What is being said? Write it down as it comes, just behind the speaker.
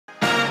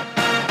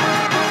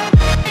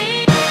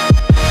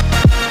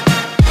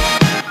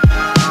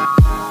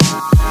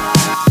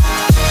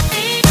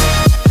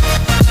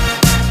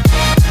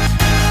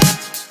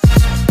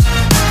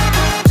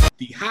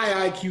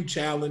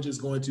challenge is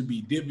going to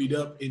be divvied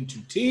up into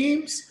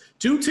teams.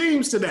 2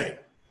 teams today.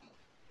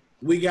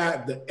 We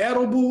got the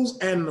edibles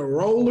and the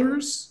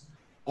rollers.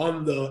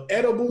 On the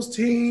edibles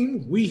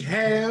team, we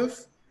have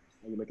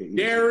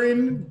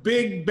Darren,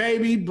 Big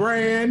Baby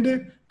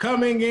Brand,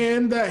 coming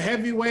in, the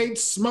heavyweight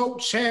smoke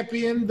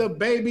champion, the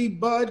baby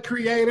bud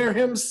creator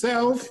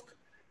himself.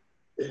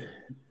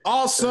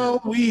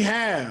 Also, we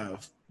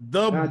have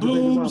the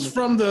boobs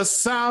from the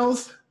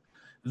South,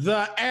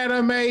 the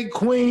anime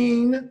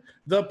queen,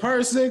 the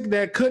person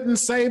that couldn't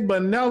say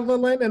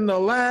benevolent in the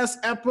last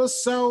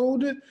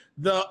episode,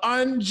 the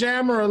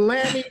Unjammer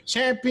Lanny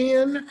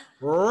champion,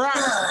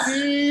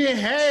 Roxxy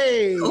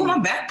Haze. Oh, my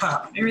back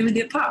popped. It really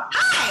did pop.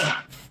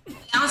 Hi!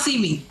 Y'all see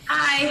me.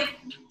 Hi.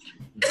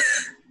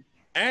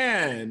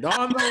 And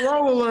on the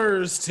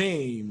rollers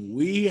team,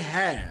 we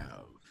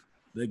have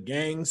the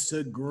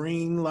Gangsta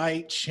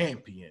Greenlight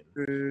champion,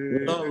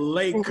 the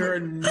Laker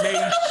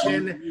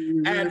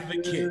Nation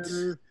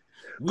advocate.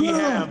 We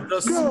have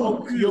the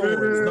Smoke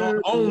Yours,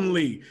 the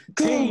only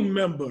team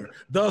member,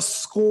 the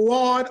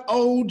squad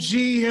OG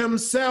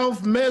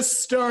himself,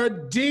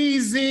 Mr.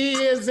 Deazy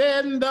is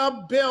in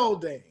the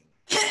building.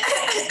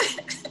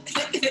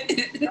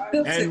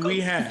 And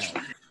we have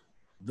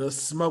the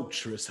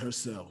Smoketress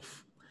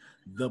herself,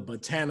 the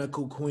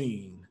Botanical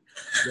Queen,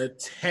 the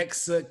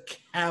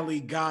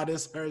Texacali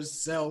goddess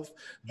herself,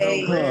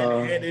 the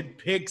red-headed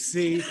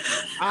pixie,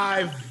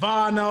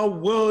 Ivana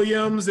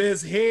Williams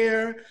is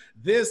here.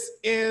 This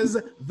is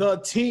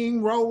the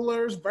Team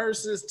Rollers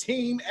versus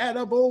Team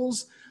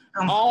Edibles.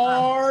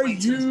 Are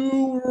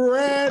you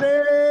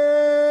ready?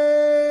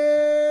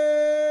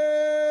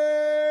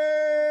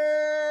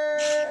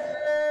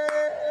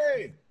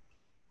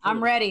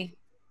 I'm ready.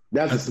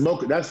 That's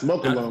smoking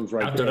lungs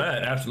right after there. After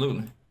that,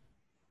 absolutely.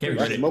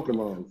 That's smoking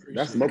lungs.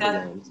 That's smoking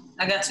lungs.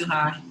 I got too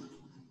high.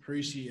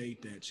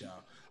 Appreciate that,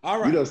 y'all. All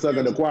right. You done sung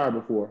in the choir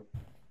before.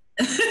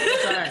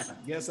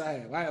 Yes, I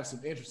have. I have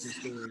some interesting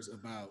stories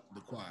about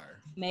the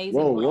choir. Amazing.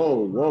 Whoa.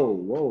 Hold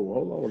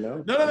on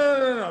now.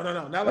 No.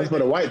 Not That's like for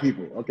the white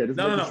people. Okay, this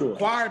no. is sure.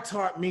 Choir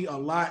taught me a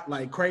lot,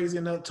 like crazy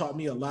enough, taught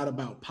me a lot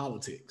about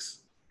politics.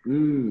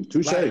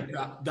 Touche. Like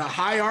the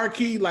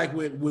hierarchy, like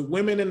with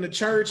women in the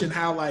church, and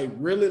how like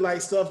really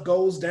like stuff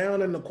goes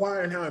down in the choir,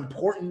 and how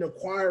important the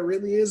choir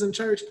really is in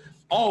church.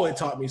 Oh, it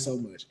taught me so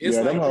much. It's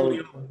like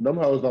them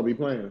hoes don't be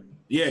playing.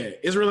 Yeah,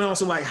 it's really on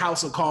some like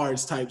House of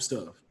Cards type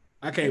stuff.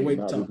 I can't wait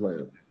to talk.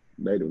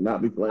 They do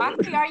not be playing.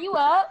 Roxxy, are you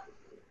up?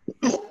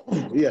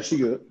 Yeah, she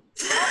good.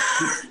 All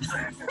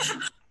I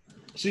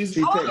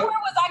heard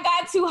was I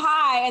got too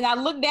high, and I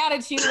looked down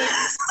at you and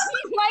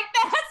she's like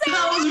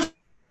that.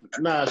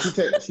 Nah, she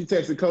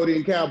texted Cody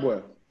and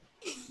Cowboy.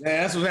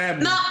 Yeah, that's what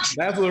happened. No.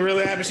 That's what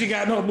really happened. She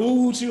got no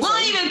mood. She we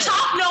don't even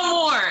talk no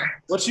more.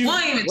 What you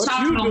doing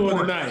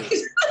tonight?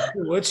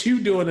 What you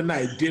doing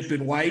tonight?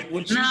 Dipping white?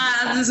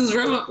 Nah, this is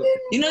rub.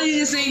 You know, you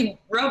just say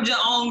rub your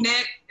own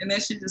neck, and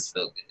that shit just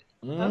felt good.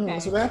 Okay.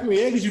 That's what happened.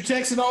 Yeah, because you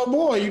texted old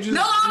boy. You just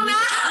no, I'm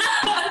not.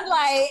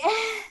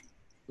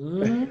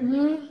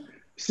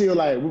 She was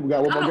like, we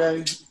got one more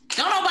game.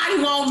 Don't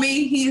nobody want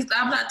me.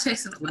 I'm not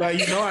texting nobody.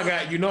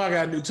 Like, you know I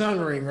got a new tongue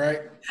ring,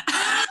 right?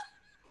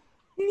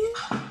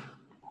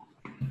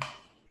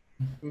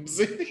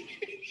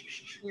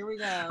 Here we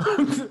go.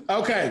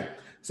 Okay,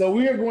 so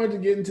we are going to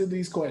get into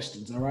these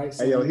questions. All right.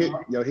 So hey,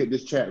 hit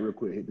this chat real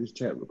quick.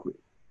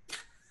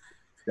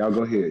 Y'all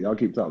go ahead. Y'all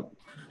keep talking.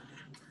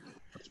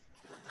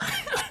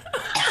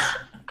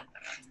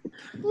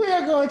 We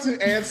are going to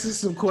answer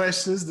some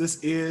questions. This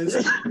is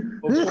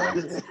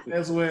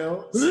as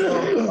well.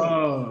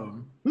 So,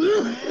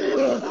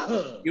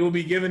 you will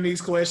be given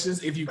these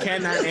questions. If you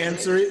cannot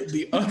answer it,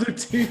 the other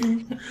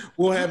team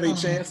will have a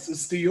chance to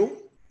steal.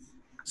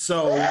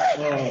 So, boy, shut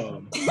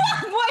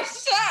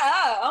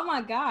up! Oh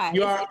my god,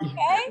 you are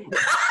okay.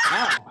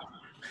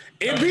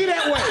 It be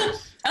that way.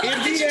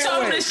 You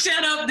told him to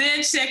shut up,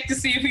 then check to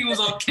see if he was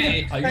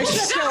okay. Hey,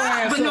 shut your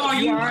ass up. No, are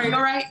you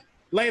all right?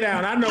 Lay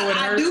down. I know it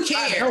hurts. I do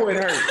care. I know it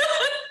hurts.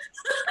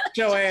 Shut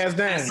your ass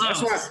down.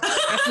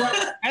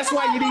 That's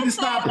why you need to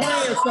stop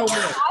playing so much.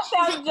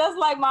 I sound just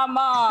like my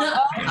mom.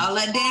 All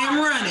that damn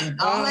running.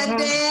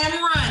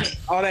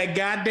 All that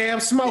goddamn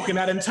smoking.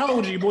 I done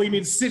told you, boy, you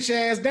need to sit your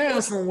ass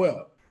down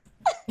somewhere.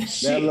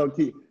 That low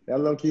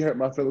key hurt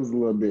my feelings a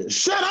little bit.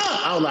 Shut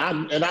up!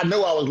 I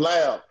know I was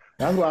loud.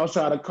 That's why I was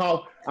trying to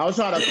cough. I was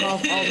trying to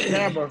cough off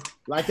camera,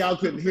 like y'all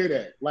couldn't hear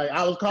that. Like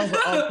I was coughing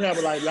off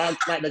camera, like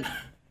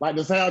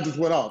the sound just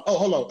went off. Oh,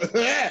 hold on.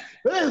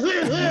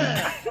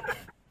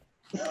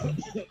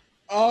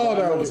 Oh,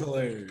 that was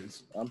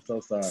hilarious. I'm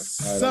so sorry.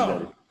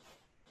 So,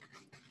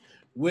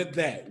 with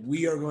that,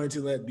 we are going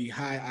to let the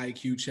high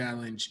IQ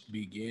challenge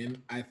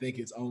begin. I think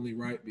it's only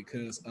right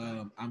because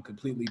I'm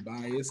completely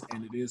biased,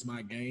 and it is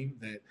my game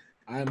that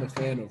I am a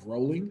fan of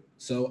rolling.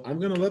 So I'm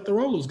going to let the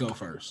rollers go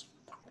first.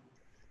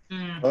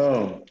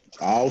 Oh,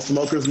 all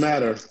smokers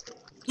matter.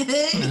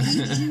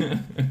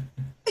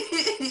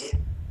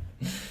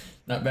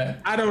 Not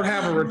bad. I don't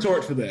have a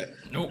retort for that.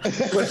 Nope.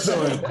 It was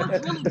really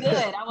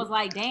good. I was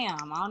like,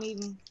 damn, I don't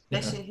even.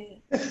 That shit hit.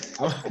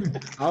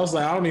 I was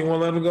like, I don't even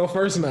want to let him go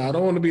first now. I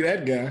don't want to be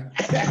that guy.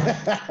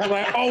 I'm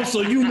like, oh,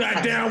 so you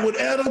not down with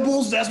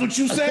edibles? That's what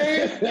you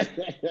saying?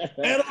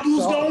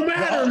 Edibles don't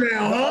matter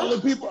now, huh?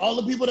 All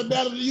the people that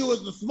matter to you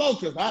is the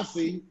smokers. I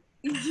see.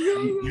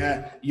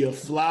 You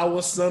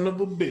flower son of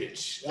a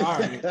bitch. All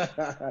right.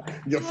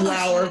 Your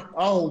flower.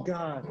 Oh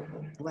God,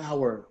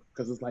 flower,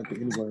 because it's like the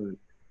N word.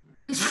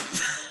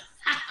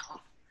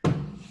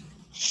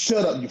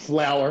 Shut up, you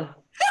flower.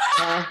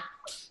 Huh?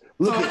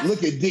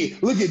 Look at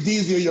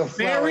Deazy in your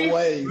flower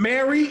ways.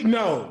 Mary,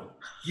 no.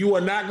 You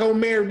are not gonna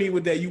marry me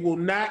with that. You will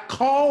not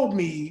call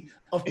me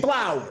a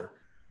flower.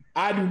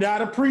 I do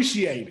not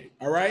appreciate it.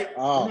 All right?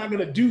 I'm not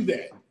gonna do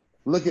that.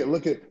 Look at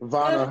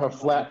Vanna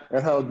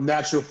and her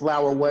natural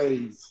flower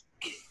ways.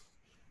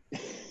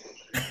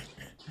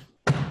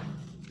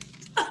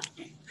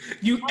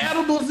 You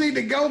edibles need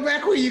to go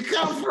back where you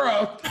come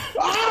from.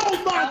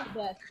 Oh my!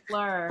 That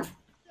slur.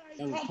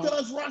 Talk to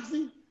us,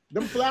 Roxxy.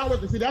 Them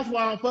flowers. See, that's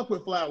why I don't fuck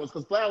with flowers,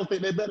 because flowers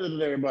think they're better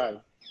than everybody.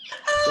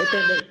 They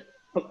think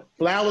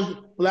flowers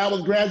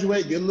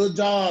graduate, get a little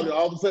job, and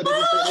all of a sudden they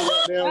just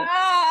think they got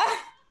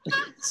them.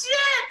 Shit.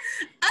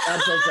 I'm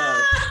so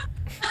sorry.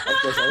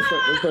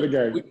 Let's play the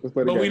game.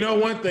 But we know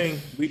one thing.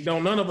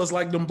 None of us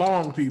like them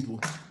bong people.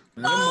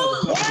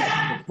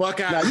 Fuck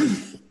out. I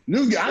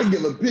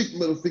give a big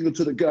middle finger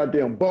to the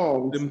goddamn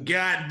bongs. Them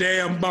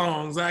goddamn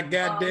bongs. I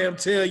goddamn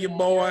tell you,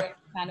 boy.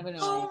 Kind of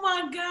annoying. Oh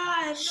my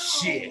God. No.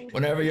 Shit.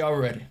 Whenever y'all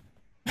ready.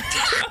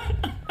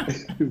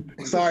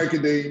 Sorry,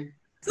 Kadeem.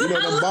 You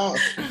know the bongs.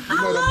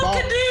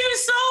 Kadeem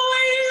so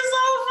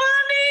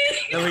funny.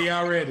 Whenever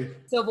y'all ready.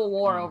 Civil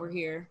War over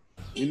here.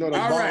 You know the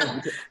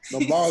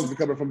bongs be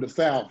coming from the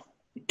south.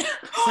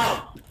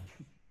 So,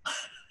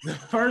 the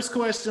first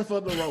question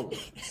for the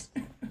Rollers.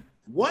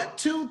 What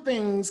two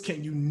things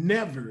can you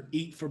never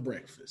eat for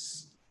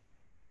breakfast?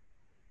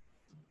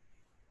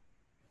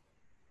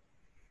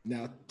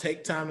 Now,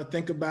 take time to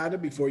think about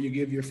it before you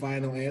give your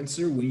final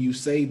answer. When you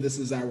say this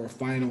is our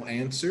final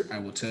answer, I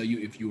will tell you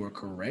if you are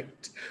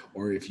correct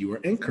or if you are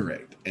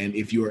incorrect. And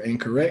if you are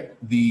incorrect,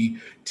 the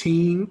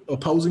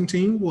opposing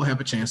team will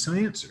have a chance to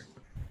answer.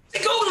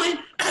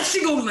 She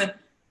Googling.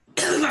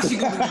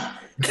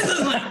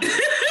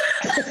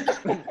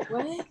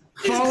 What?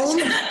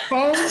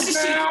 Phones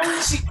down.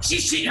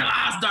 She her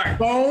eyes dark.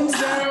 Phones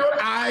down,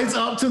 eyes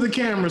up to the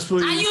cameras,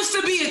 please. I used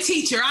to be a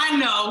teacher. I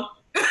know.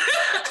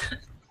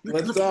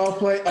 Let's all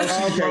play. Okay.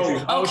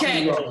 Oh,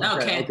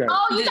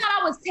 you thought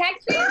I was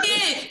texting?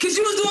 Yeah, because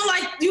you was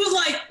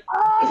like.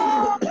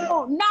 Oh,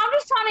 no, I'm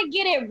just trying to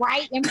get it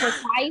right and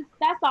precise.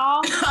 That's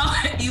all.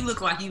 You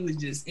look like you was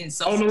just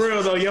insulting. On the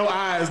real though, your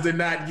eyes did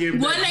not give.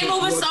 Wasn't they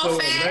moving so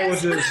fast? They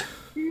was just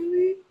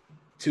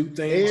two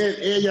things.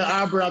 And your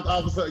eyebrows all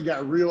of a sudden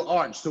got real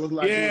arch. So it's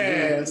like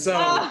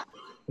so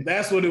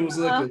that's what it was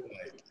looking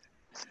like.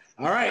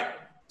 All right,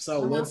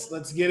 so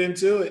let's get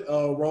into it.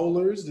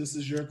 Rollers, this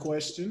is your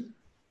question.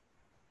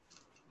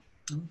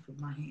 Let me put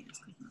my hands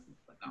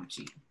like I'm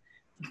cheating.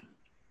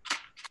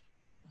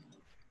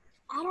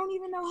 I don't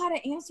even know how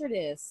to answer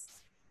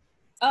this.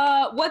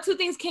 What two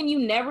things can you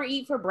never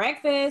eat for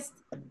breakfast?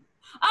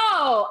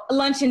 Oh,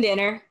 lunch and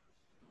dinner.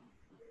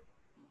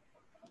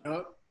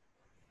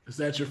 Is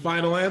that your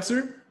final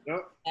answer?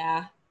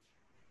 Yeah.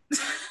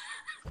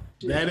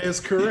 That is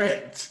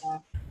correct.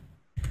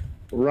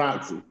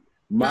 Roxxy,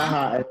 my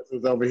hot ass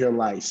is over here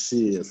like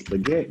shit.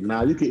 Spaghetti.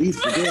 Now you can eat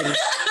spaghetti.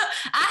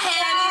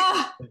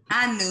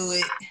 I knew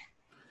it.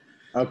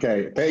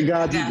 Okay, thank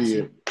God you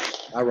did.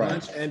 All right.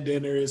 Lunch and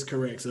dinner is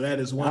correct. So that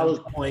is 1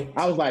 point.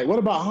 I was like, what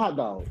about hot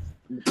dogs?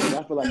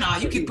 I feel like no,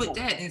 you can put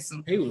that in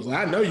some. He was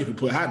like, I know you can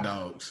put hot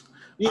dogs.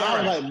 Yeah, all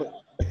right.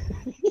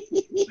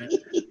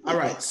 All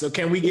right. So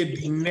can we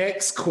get the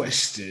next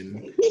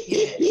question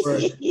for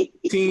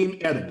Team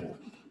Edible?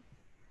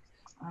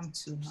 I'm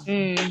too hot.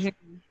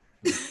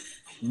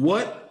 Mm-hmm.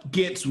 What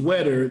gets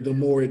wetter the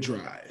more it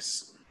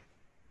dries?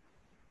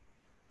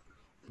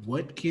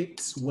 What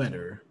gets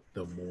wetter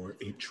the more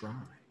it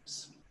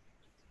dries?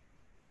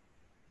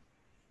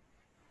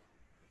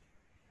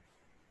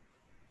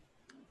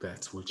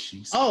 That's what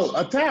she said. Oh,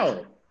 a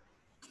towel.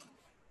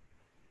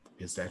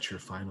 Is that your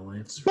final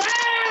answer?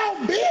 Wow,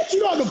 bitch,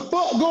 you know what the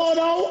fuck going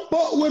on?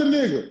 Fuck with a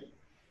nigga.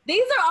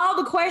 These are all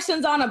the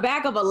questions on the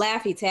back of a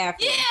Laffy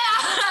Taffy. Yeah,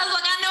 I was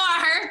like, I know I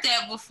heard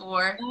that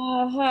before.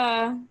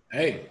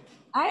 Hey.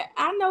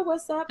 I know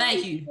what's up.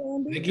 Thank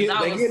you. They get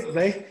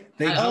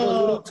a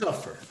little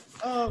tougher.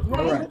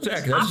 Right.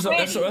 Jack,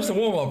 that's a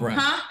warm-up round.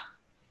 Huh?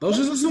 Those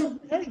are some.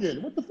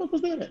 What the fuck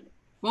was that?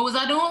 What was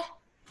I doing?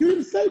 You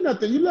didn't say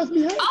nothing. You left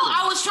me hanging. Oh,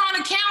 I was trying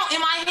to count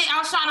in my head. I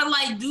was trying to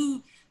like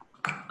do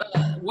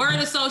word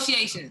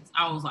associations.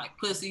 I was like,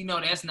 pussy, no,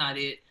 that's not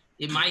it.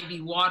 It might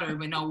be water,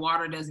 but no,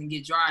 water doesn't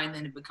get dry and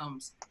then it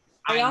becomes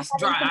ice,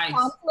 dry ice.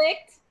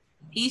 Conflict?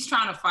 He's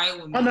trying to fight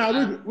with me. Oh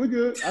no, we're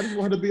good. I just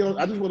want to be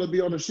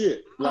on the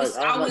shit. Like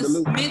I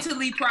was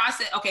mentally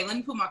processed. Okay, let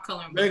me put my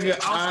color in.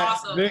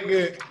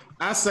 Nigga,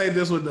 I say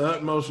this with the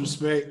utmost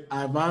respect.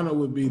 Ivana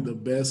would be the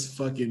best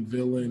fucking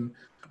villain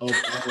of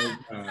all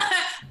time.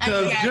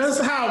 Because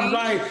just how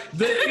like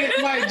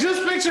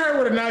just picture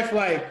her with a knife.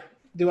 Like,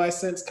 do I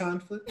sense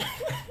conflict?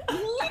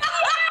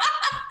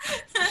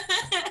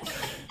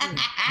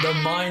 The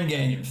mind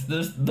games.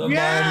 The mind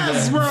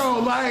yes, games.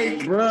 bro.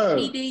 Like, bro.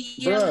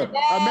 Imagine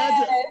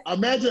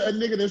a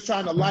nigga that's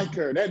trying to like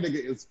her. That nigga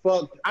is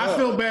fucked I up.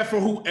 feel bad for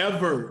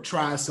whoever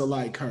tries to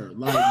like her.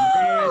 Like,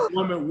 man,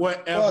 woman,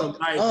 whatever.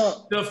 Like,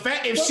 the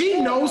fact if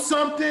she knows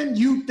something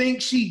you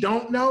think she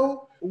don't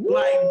know,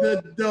 like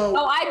the.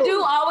 Oh, I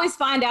do always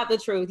find out the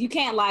truth. You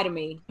can't lie to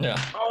me.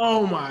 Yeah.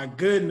 Oh my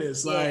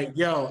goodness. Like,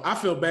 yo, I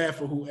feel bad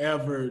for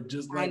whoever.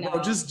 Just like,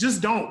 bro,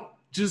 just don't.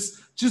 Just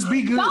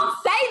be good. Don't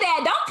say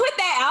that. Don't put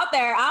that out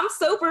there. I'm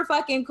super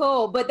fucking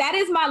cool. But that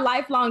is my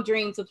lifelong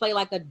dream to play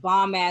like a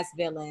bomb ass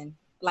villain.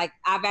 Like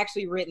I've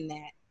actually written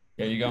that.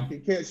 There you go.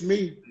 You can catch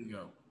me.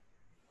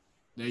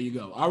 There you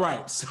go. All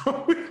right.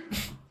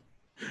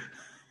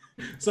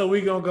 So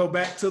we're gonna go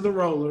back to the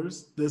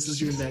rollers. This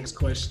is your next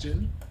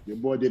question. Your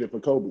boy did it for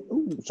Kobe.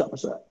 Ooh, shot.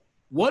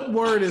 What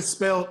word is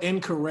spelled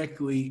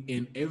incorrectly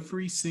in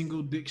every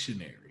single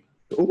dictionary?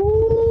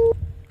 Ooh.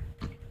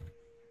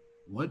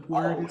 What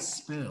word is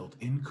spelled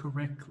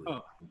incorrectly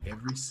in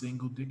every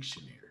single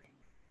dictionary?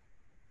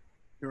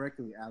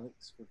 Correctly,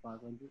 Alex, for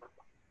 500.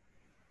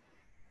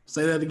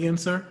 Say that again,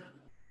 sir.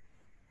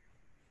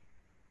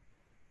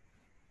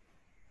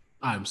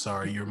 I'm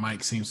sorry, your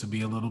mic seems to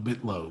be a little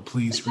bit low.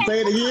 Please say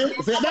it again.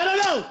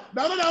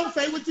 No.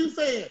 Say what you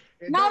said.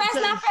 No, that's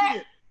not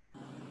fair.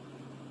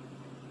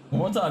 One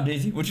more time,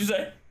 Deazy. What you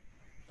say?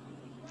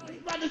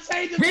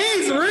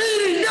 He's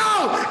reading.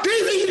 No,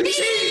 Deazy is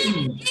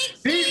cheating.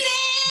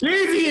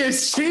 Deazy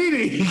is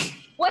cheating.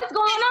 What's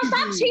going on?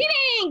 Stop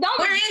cheating. Don't.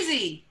 Where is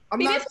he?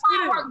 See, this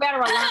one work better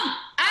alone.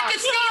 I can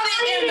see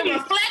that in the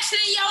reflection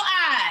in your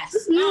eyes.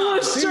 You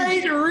were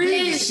straight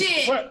reading.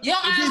 Shit. Your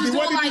eyes Deazy, was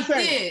what doing did you like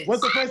say? this.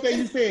 What's the first thing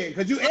you said?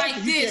 Because you asked Like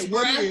you this, said,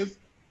 bruh.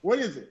 what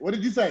is it? What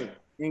did you say?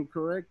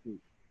 Incorrectly.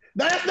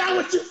 That's not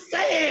what you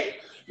said.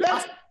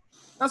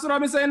 That's what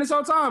I've been saying this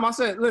whole time. I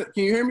said, look,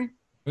 can you hear me?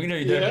 We can hear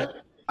you, Darren.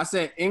 I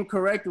said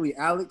incorrectly,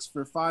 Alex,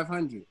 for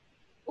 500.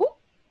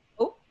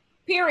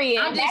 Period.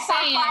 I'm just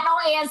That's saying. our final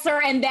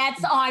answer, and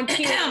that's on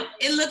period.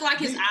 It looked like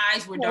his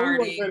eyes were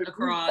darting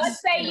across.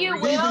 Let's say you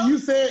will.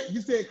 Deazy,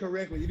 you said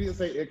correctly. You didn't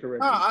say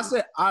incorrectly. No,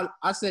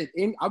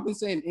 I've been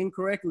saying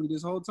incorrectly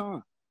this whole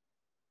time.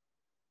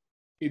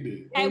 He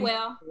did. Hey,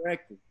 well.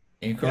 Correctly.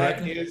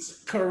 Incorrectly. That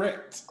is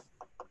correct.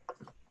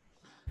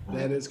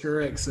 That is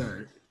correct,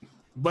 sir.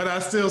 But I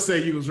still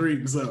say you was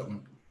reading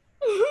something.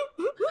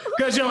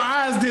 Because your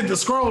eyes did the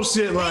scroll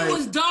shit like. It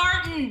was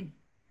darting.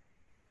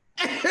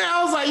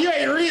 I was like, you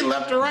ain't reading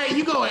left or right.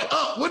 You going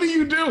up. What are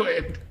you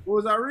doing? What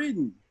was I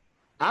reading?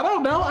 I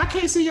don't know. I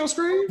can't see your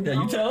screen. Yeah,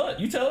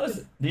 you tell us.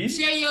 Deazy.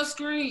 Share your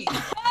screen.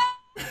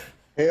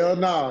 Hell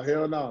no.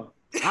 All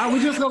right, we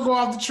just gonna go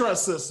off the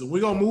trust system.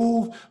 We're gonna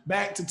move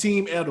back to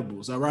Team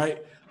Edibles. All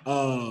right.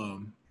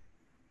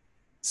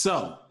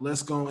 So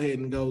let's go ahead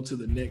and go to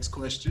the next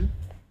question.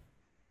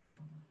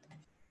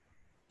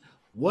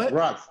 What?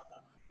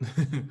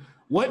 Roxxy.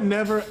 What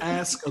never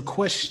asks a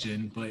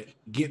question but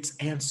gets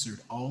answered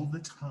all the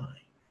time?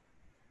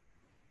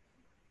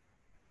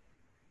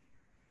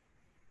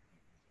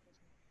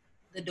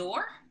 The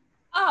door?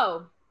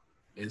 Oh.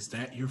 Is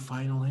that your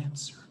final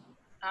answer?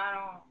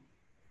 I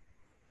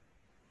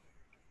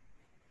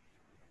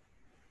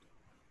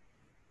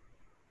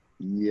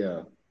don't.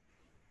 Yeah.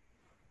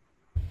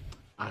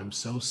 I'm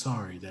so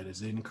sorry. That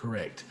is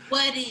incorrect.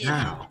 What is?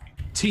 Now,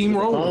 Team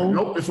Roller.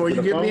 Nope, before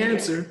you get the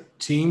answer,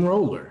 Team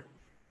Roller.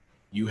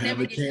 You have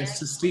a chance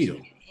to steal.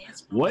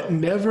 What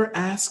never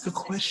asks a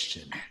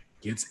question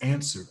gets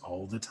answered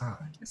all the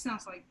time? It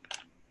sounds like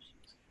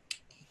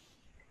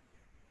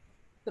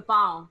The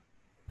phone.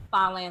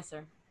 Final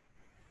answer.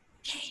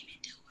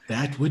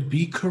 That would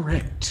be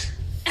correct.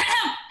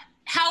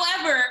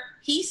 However,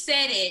 he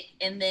said it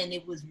and then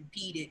it was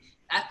repeated.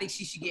 I think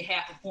she should get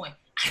half a point.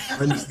 I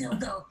love you still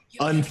though.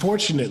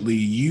 Unfortunately,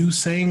 you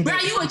saying Bro,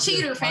 that. you a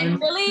cheater, fam.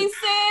 Really,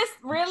 sis?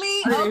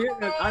 Really?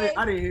 I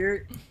didn't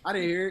hear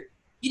it.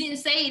 You didn't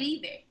say it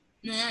either.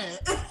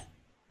 Nah.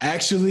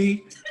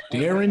 Actually,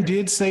 Darren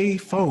did say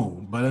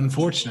phone, but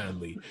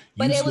unfortunately,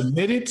 you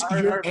submitted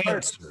your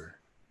answer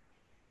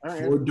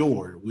for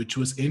door, which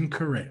was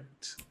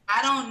incorrect.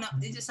 I don't know.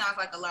 It just sounds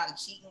like a lot of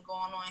cheating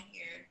going on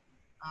here.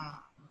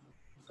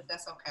 But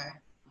that's okay.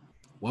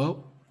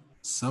 Well,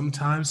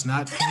 sometimes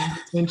not paying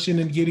attention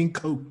and getting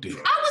coked in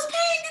I was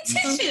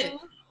paying attention.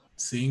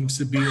 seems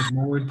to be of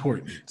more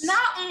importance.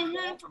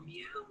 Not from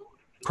you.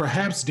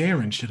 Perhaps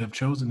Darren should have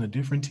chosen a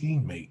different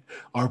teammate,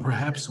 or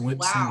perhaps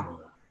went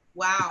solo.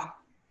 Wow.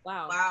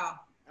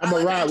 I'm a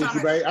ride with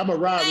you, babe. I'm a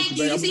ride with you,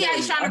 babe. You see how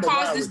he's trying to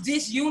cause this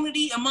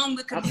disunity among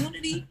the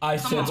community? I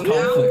sense on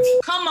conflict. now.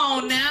 Come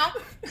on now.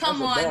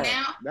 Come on bar.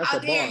 now. That's How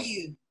a dare bar.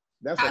 you?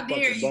 That's How a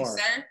dare fucking you, bar.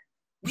 sir?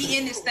 We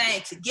in this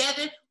thing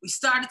together. We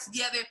started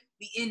together.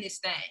 We in this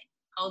thing.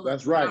 Hold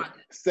That's up, right.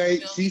 Rhonda. Say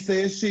Feel she me?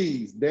 says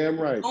she's damn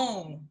right.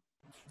 Boom.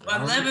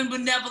 11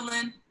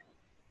 benevolent.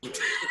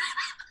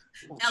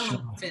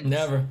 Elephants.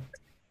 Never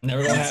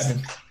gonna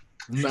happen.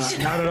 Not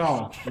at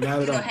all. Not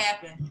at all. What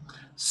happened?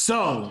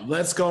 So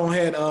let's go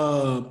ahead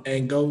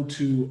and go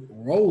to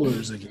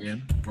rollers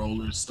again.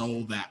 Rollers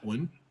stole that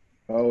one.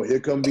 Oh, here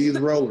come these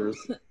rollers.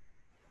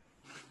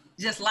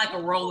 Just like a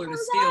roller to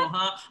steal,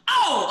 huh?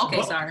 Oh,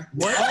 okay, sorry.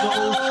 What?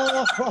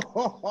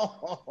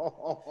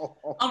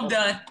 I'm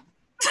done.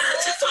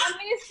 I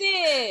missed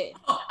it.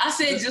 I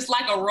said just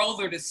like a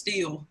roller to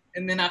steal,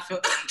 and then I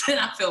felt bad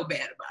about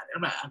it.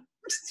 I'm like,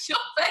 your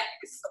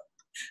face.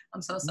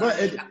 I'm so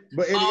sorry.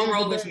 But all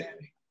rollers.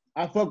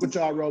 I fuck with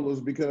y'all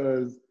rollers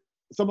because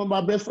some of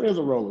my best friends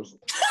are rollers.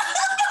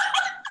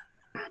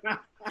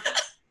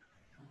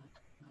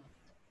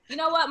 You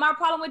know what? My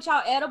problem with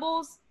y'all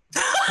edibles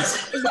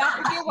is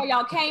y'all forget where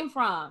y'all came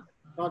from.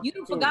 You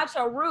forgot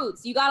your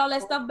roots. You got all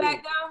that stuff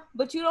back there,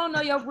 but you don't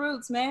know your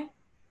roots, man.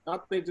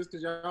 Y'all think just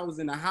because y'all was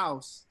in the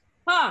house.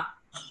 Huh?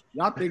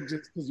 Y'all think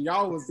just because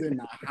y'all was in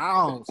the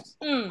house.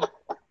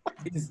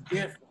 It's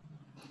different.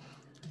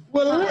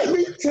 Well, let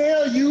me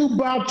tell you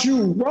about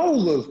you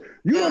rollers.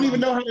 You don't even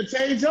know how to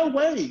change your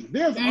ways.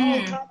 There's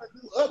all kinds of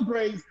new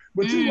upgrades,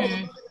 but you rollers don't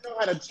even know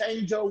how to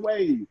change your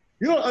ways.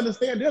 You don't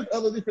understand. There's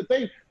other different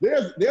things.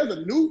 There's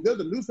a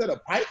new set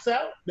of pipes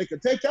out that can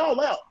take y'all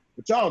out,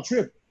 but y'all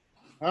tripping,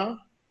 huh?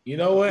 You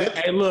know what?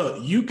 Hey,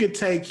 look, you could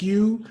take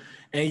you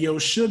and your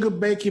sugar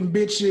baking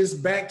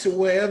bitches back to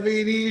wherever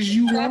it is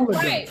you want to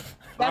right.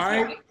 go. All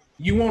right?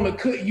 You want to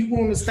cook? You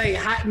want to stay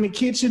hot in the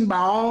kitchen? By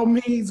all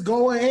means,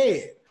 go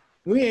ahead.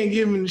 We ain't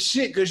giving a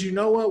shit because you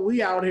know what?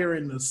 We out here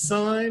in the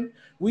sun.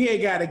 We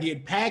ain't got to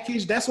get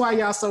packaged. That's why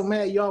y'all so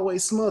mad. You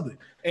always smothered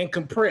and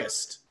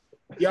compressed.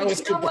 Y'all was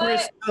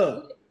compressed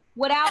up.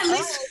 Without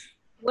us,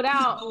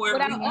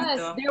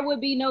 there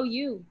would be no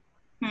you.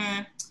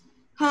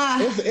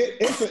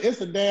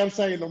 It's a damn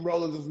shame them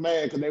rollers is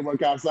mad because they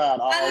work outside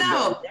all I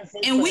know. day. So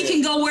and we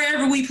can go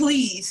wherever we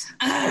please.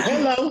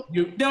 Hello.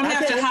 You don't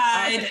have to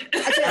hide.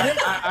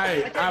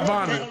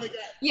 Ivana.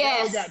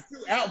 Yes. They only got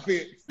 2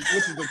 outfits, which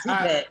is a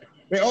 2-pack.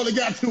 They only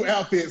got 2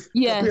 outfits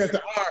compared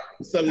to our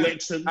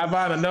selection.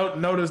 Ivana,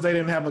 notice they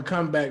didn't have a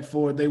comeback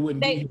for it. They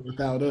wouldn't be here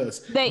without us.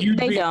 They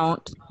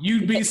don't.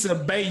 You'd be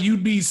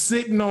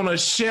sitting on a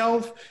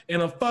shelf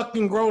in a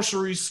fucking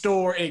grocery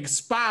store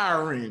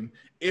expiring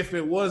if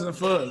it wasn't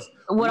for us.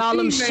 With all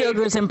them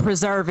sugars and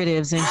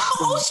preservatives and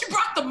Oh, she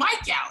brought the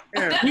mic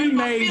out. We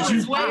made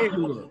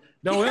you.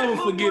 Don't ever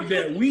forget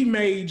that. We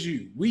made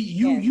you.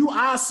 You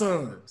our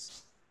sons.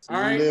 All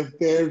right.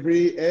 Lift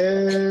every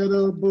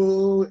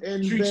edible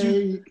and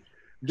bake.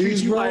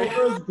 These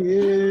rollers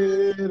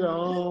get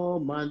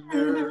on my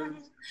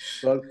nerves.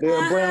 But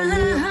they're brown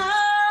lips,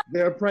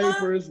 they're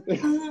papers.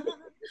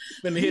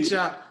 Finna hit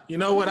y'all. You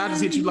know what? I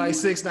just hit you like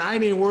 6 now. I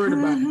ain't even worried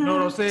about it. You know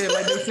what I'm saying?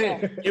 Like they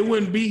said, it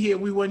wouldn't be here.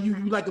 We wouldn't. You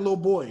like a little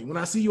boy. When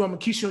I see you, I'm gonna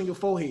kiss you on your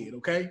forehead.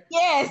 Okay?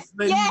 Yes.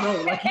 You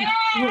know, like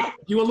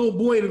you a little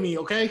boy to me.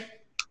 Okay?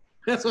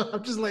 That's what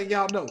I'm just letting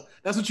y'all know.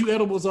 That's what you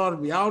edibles are to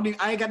me. I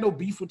ain't got no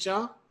beef with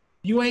y'all.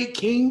 You ain't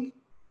king.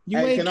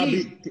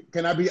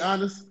 Can I be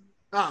honest?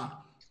 I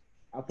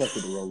fuck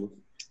with the rollers.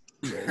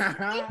 Coming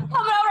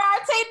over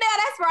our team now.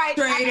 That's right.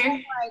 Trader.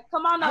 Right.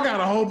 Come on over. I got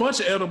a whole bunch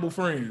of edible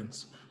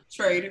friends.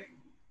 Trader.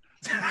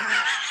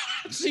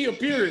 She a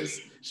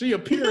purist. She a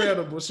pure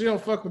edible. She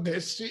don't fuck with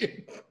that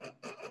shit.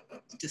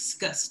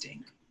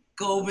 Disgusting.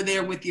 Go over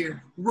there with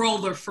your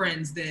roller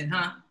friends then,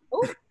 huh?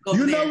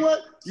 You know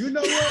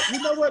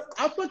what?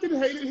 I fucking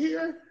hate it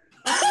here.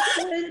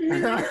 Okay,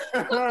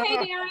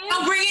 Darren.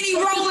 Don't bring any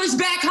rollers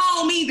back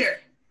home either.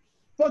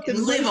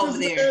 Fucking live over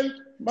there. Man.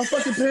 My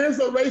fucking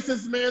parents are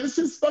racist, man. It's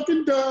just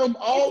fucking dumb.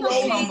 All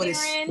rollers.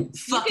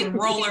 Fucking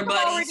roller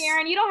buddies. Over,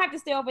 Darren. You don't have to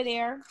stay over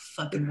there.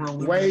 Fucking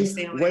roller. Way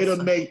to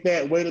make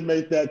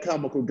that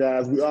comical,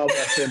 guys. We all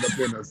have stand up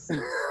in us.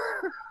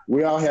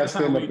 We all have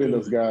stand up in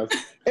us, guys.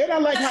 And I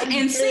like how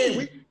we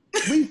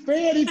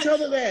fed each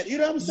other that. You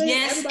know what I'm saying?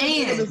 Yes,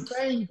 everybody on the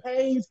same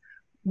page.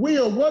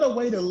 Will, what a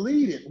way to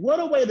lead it. What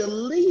a way to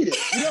lead it.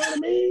 You know what I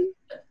mean?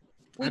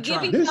 We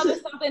give each other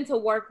something to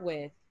work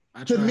with.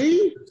 To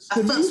me,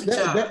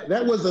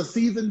 that was a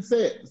seasoned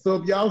set. So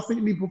if y'all see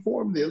me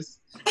perform this,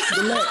 wait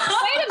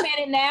a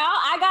minute now.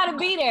 I gotta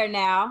be there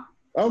now.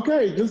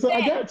 Okay, just so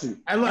I got you.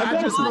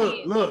 I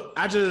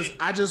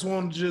just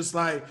want to just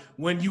like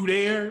when you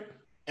there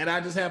and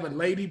I just have a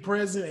lady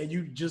present and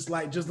you just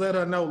let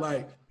her know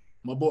like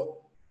my boy.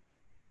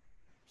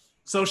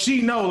 So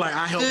she know like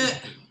I help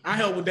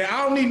with that.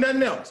 I don't need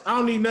nothing else.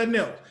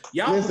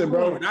 Y'all listen,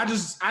 bro. I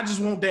just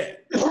want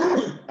that.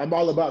 I'm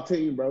all about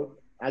team, bro.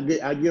 I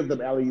give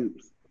them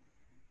alley-oops.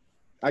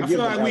 I feel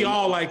like we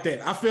all like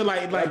that. I feel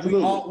like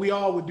we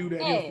all would do that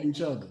for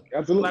each other.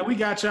 Absolutely. Like we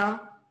got y'all.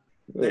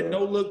 That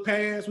no look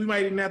pass. We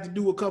might even have to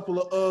do a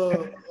couple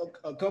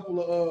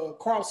of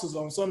crosses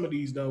on some of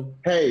these though.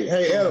 Hey,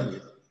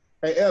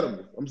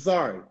 Edibles. I'm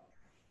sorry.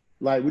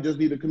 Like we just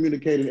need to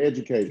communicate and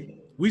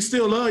educate. We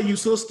still love you,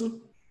 sister.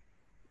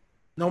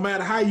 No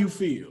matter how you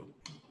feel.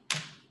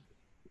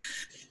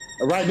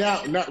 Right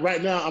now,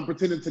 I'm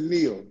pretending to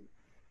kneel.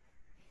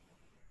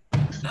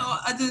 No,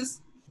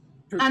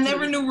 I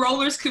never knew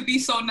rollers could be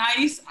so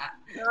nice.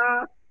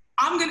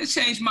 I'm gonna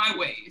change my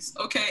ways.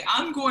 Okay,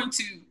 I'm going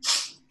to,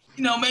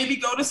 maybe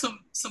go to some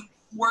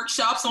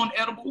workshops on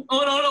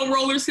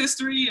rollers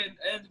history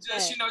and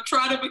just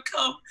try to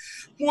become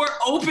more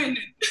open.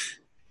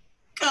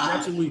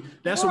 And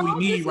that's what we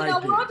need right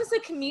there. We're all just a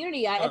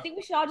community. I think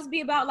we should all just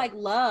be about like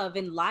love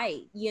and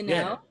light.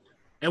 Yeah.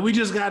 And we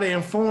just got to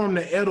inform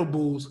the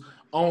edibles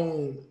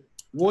on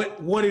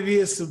what it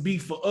is to be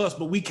for us,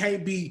 but we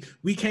can't be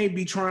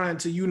trying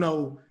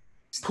to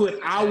put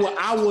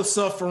our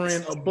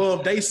suffering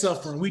above they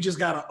suffering. We just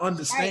got to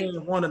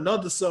understand one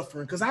another's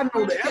suffering, because I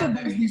know the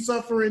edibles be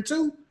suffering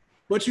too,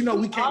 but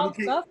we can't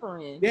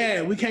suffering.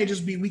 Yeah, we can't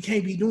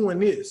be doing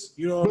this.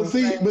 But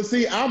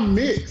see, I'm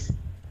mixed.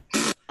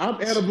 I'm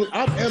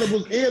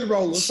edibles and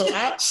rollers, so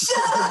I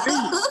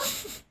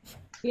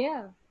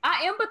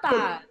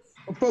empathize.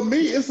 For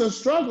me, it's a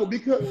struggle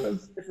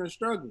because different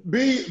struggle.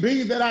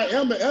 Being that I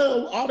am an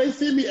edible, all they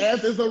see me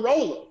as is a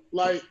roller.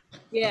 Like,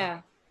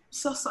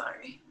 so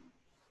sorry.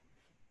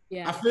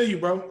 Yeah, I feel you,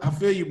 bro.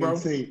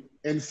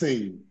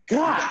 Insane.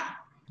 God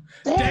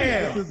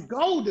damn, this is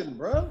golden,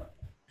 bro.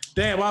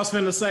 Damn, I was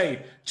finna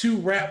say 2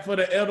 rap for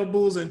the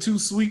edibles and 2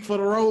 sweet for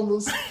the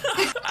rollers.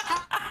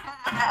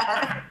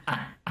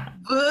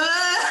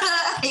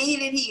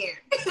 Hate it here.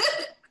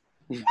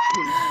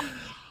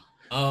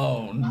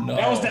 Oh no!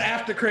 That was the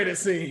after credit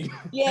scene.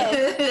 Yeah.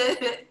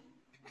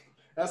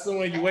 That's the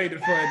one you waited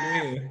for at the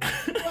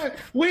end.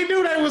 We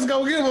knew they was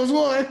gonna give us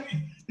one.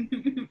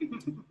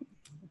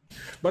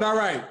 But all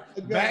right,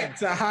 back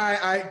to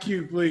high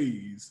IQ,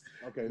 please.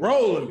 Okay.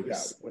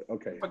 Rollers.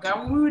 Okay. Forgot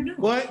what we were doing.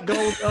 What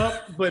goes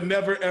up but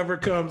never ever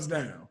comes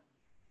down?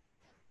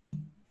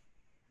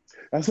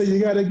 I say you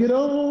gotta get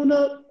on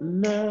up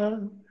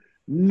now.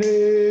 No,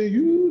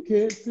 you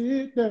can't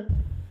sit down.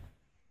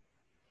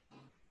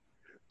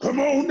 Come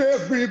on,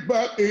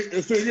 everybody,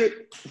 and sing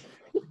it.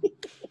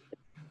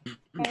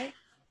 Okay.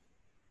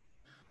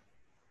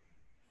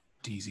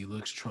 Deezy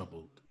looks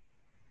troubled.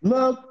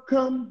 Love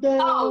come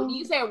down. Oh,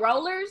 you said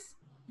rollers?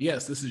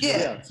 Yes, this is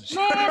Man,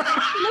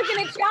 I'm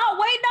looking at y'all,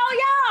 waiting on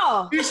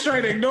y'all. He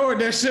straight ignored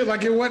that shit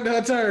like it wasn't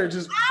her turn.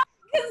 Just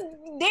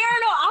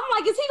Darren, I'm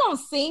like, is he gonna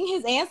sing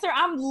his answer?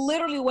 I'm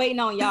literally waiting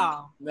on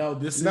y'all. No,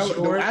 this is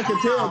short. I can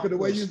tell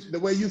because the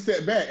way you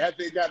sat back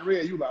after it got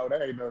red, you like,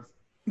 that ain't us.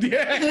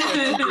 Yeah.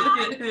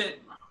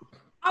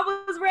 I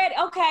was ready.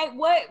 Okay,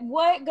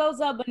 what goes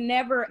up but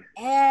never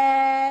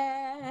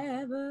ever?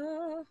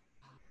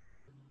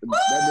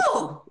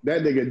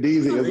 That nigga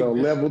Deazy is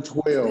on level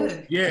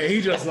 12. Yeah, he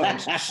just like,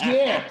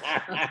 shit.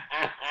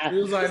 He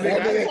was like,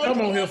 nigga, I didn't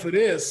come on here for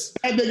this.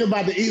 That nigga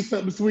about to eat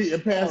something sweet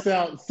and pass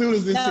out as soon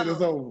as this shit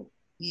is over.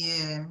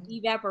 Yeah.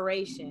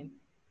 Evaporation.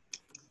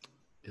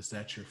 Is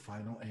that your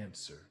final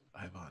answer,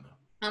 Ivana?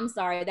 I'm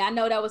sorry. I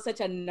know that was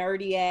such a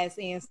nerdy ass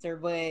answer,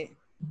 but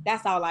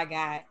that's all I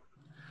got.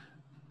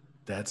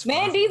 That's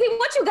man, fine. Deezy,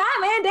 what you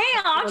got, man?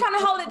 Damn, I'm trying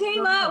to hold the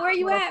team up. Where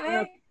you at,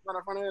 man? That's not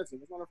a final answer.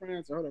 Hold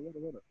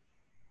up.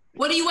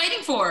 What are you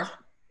waiting for?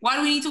 Why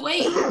do we need to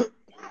wait?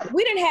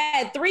 We done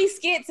had 3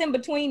 skits in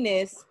between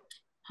this.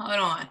 Hold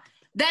on.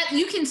 That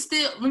you can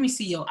still. Let me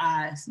see your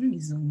eyes. Let me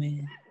zoom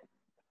in.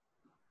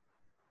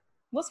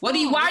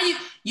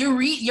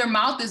 Your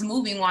mouth is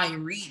moving while you're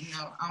reading.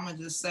 No, I'm gonna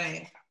just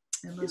say.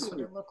 And that's what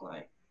it look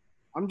like.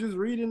 I'm just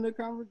reading the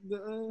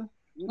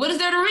What is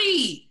there to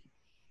read?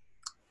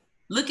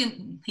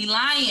 Looking, he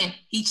lying.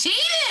 He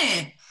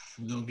cheating.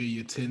 We're gonna give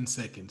you 10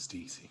 seconds,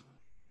 Deezy.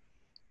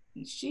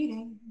 He's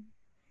cheating.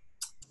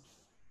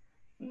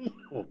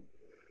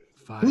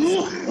 5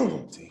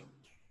 seconds.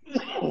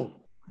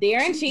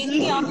 Darren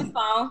cheating on his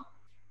phone.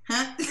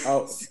 Huh?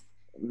 Oh,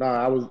 no,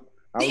 I was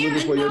looking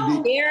for your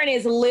Darren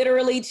is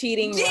literally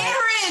cheating.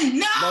 Darren,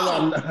 no.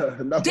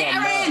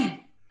 Darren,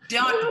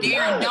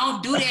 Darren,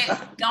 don't do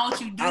that. Don't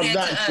you do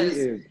that to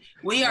cheating. us.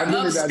 We are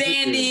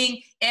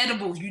upstanding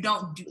edibles. You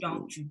don't you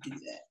do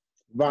that.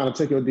 Vonna,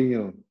 check your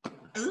DM.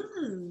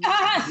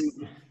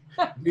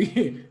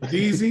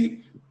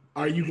 Deezy,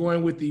 are you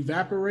going with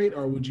evaporate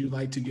or would you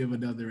like to give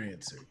another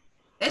answer?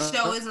 That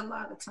show is a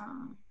lot of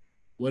time.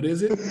 What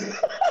is it?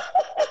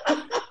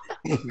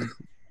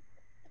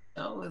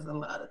 Show is a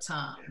lot of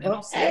time. That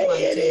don't seem like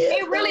 10.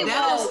 It really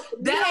was.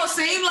 That don't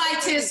seem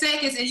like 10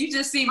 seconds, and you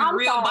just seem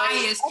real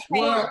biased.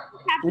 Okay.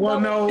 Well,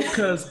 no,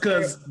 because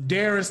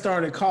Darren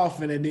started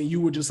coughing, and then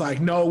you were just like,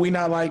 "No, we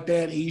not like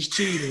that. He's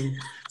cheating."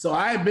 So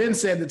I had been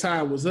said the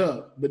time was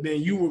up, but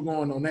then you were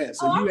going on that.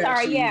 So I'm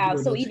sorry. Yeah.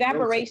 So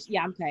evaporation.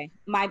 Yeah. Okay.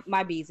 My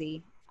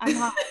BZ. I'm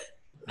hot.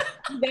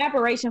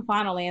 Evaporation.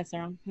 Final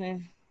answer.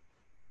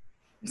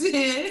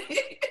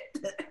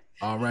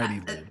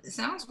 Alrighty then. It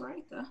sounds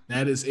right though.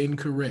 That is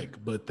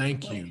incorrect, but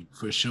thank you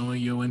for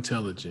showing your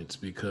intelligence,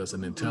 because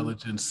an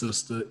intelligent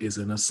sister is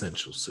an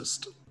essential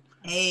sister.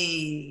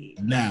 Hey.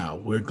 Now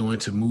we're going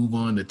to move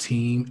on to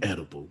Team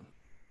Edible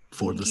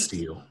for the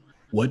steal.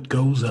 What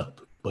goes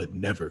up but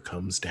never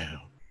comes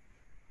down?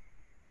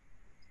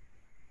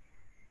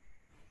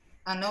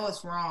 I know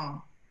it's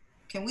wrong.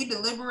 Can we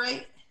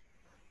deliberate?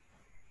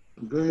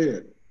 Go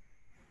ahead.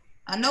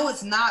 I know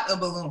it's not a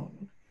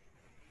balloon.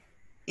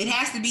 It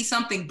has to be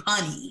something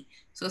punny.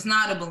 So it's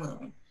not a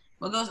balloon.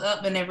 What goes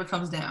up but never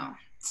comes down?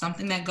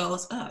 Something that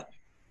goes up.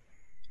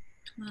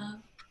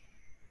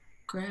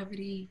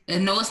 Gravity.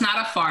 And no, it's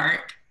not a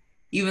fart,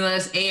 even though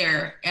it's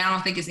air. And I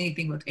don't think it's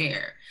anything with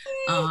air.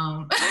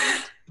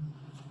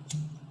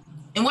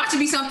 And watch it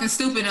be something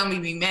stupid, don't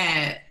make me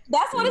mad.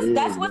 That's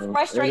what's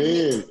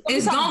frustrating me.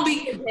 It's gonna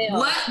be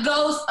what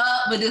goes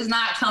up but does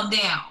not come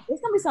down.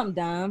 It's gonna be something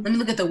dumb. Let me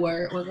look at the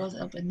word. What goes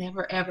up but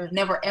never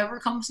ever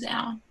comes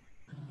down.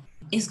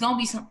 It's gonna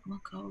be something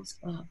what goes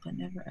up but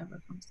never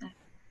ever comes down.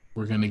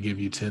 We're gonna give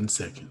you 10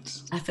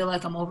 seconds. I feel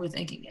like I'm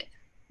overthinking it.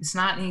 It's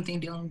not anything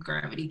dealing with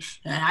gravity,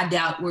 and I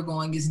doubt we're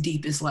going as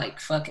deep as like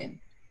fucking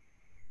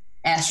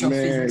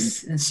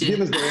astrophysics and shit.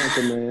 Give us the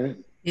answer,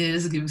 man. Yeah,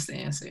 just give us the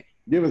answer.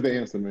 Give us the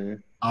answer,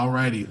 man.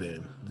 Alrighty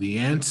then. The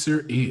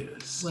answer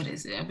is. What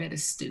is it? I bet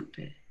it's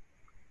stupid.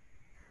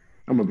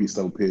 I'm gonna be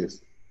so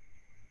pissed.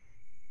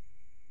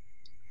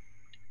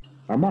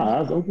 Are my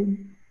eyes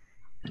open?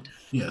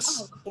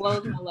 Yes.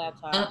 Close my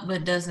laptop. Up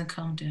but doesn't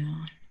come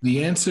down.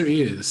 The answer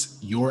is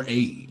your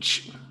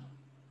age.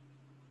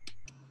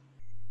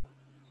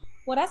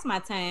 Well, that's my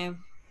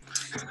time.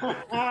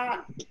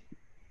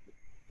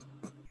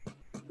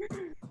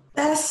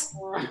 That's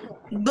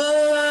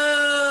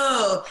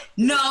boo.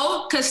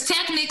 No, because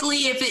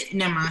technically, if it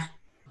never mind.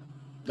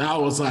 I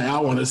was like, I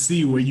want to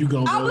see where you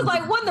gonna go. I was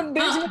like, what the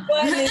Benjamin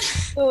Button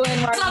is doing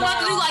right So I'm about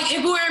to do now? like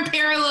if we're in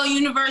parallel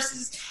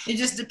universes, it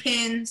just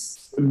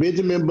depends.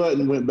 Benjamin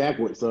Button went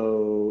backwards,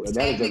 so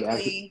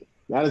Technically,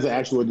 that is an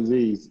actual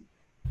disease.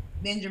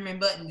 Benjamin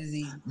Button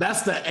disease.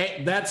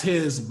 That's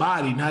his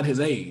body, not his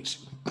age.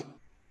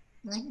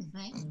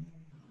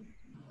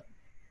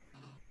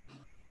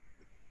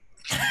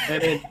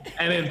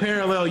 And in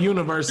parallel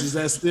universes,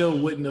 that still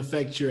wouldn't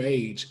affect your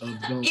age.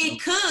 It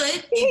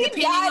could, He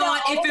depending died on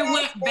if it old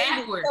went ass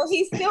baby, backwards. so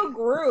he still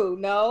grew.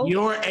 No,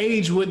 Your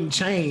age wouldn't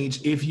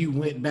change if you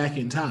went back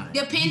in time.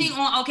 Depending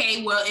on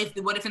what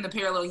if in the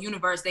parallel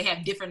universe they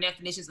have different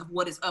definitions of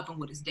what is up and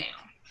what is down.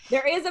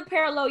 there is a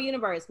parallel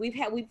universe. We've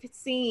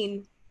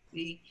seen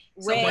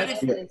red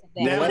evidence of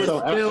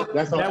that.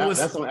 That's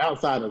on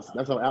outsiders.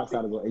 That's on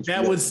outsiders on HBO.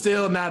 That would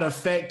still not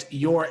affect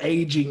your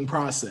aging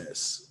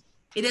process.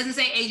 It doesn't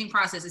say aging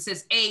process. It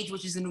says age,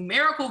 which is a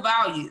numerical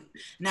value.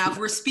 Now, if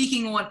we're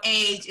speaking on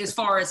age as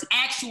far as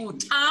actual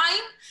time,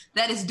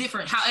 that is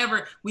different.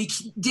 However,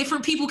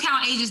 different people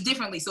count ages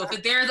differently. So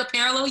if there is a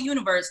parallel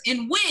universe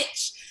in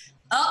which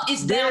up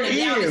is down and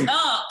down is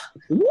up,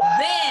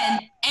 then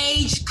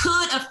age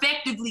could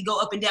effectively go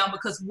up and down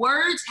because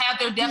words have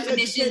their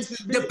definitions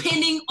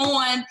depending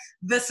on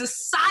the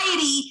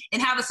society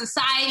and how the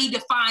society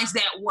defines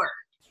that word.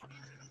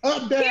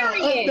 Up, down,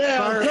 Period. up,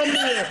 down. Come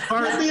here.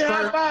 Come here.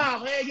 High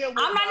five. Hey, we're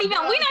not even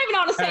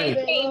on the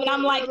same team, and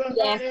I'm like,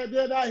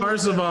 yeah.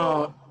 First of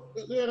all,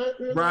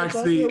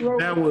 Roxy,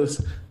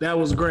 that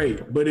was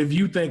great. But if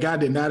you think I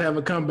did not have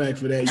a comeback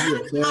for that,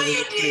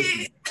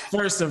 you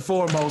first and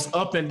foremost,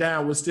 up and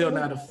down would still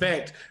not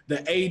affect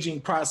the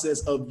aging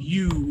process of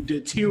you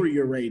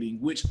deteriorating,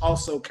 which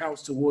also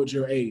counts towards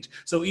your age.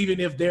 So even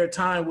if their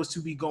time was to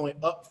be going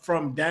up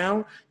from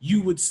down,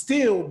 you would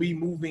still be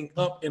moving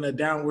up in a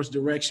downwards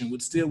direction,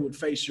 would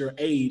face your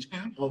age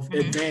of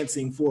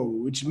advancing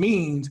forward, which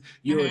means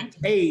your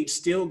age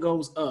still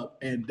goes up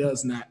and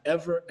does not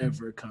ever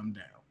come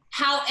down.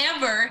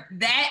 However,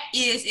 that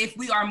is if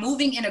we are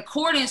moving in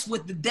accordance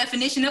with the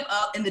definition of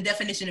up and the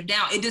definition of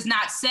down. It does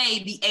not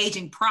say the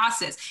aging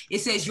process. It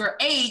says your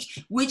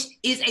age, which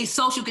is a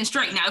social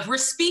constraint. Now, if we're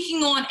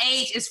speaking on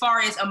age as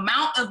far as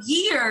amount of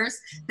years,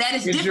 that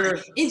is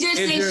different. It just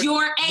says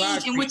your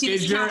age in which it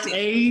is counted. Is your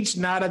age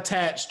not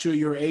attached to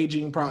your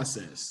aging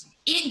process?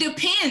 It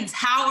depends.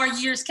 How are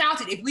years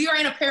counted? If we are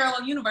in a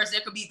parallel universe,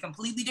 there could be a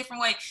completely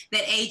different way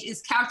that age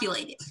is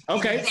calculated.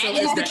 Okay. That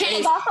is the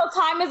case. Also,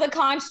 time is a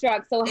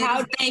construct. So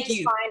how do you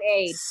define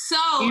age? So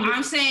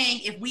I'm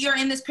saying if we are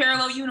in this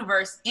parallel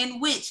universe in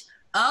which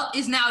up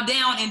is now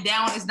down and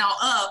down is now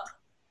up,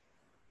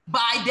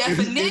 by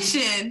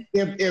definition,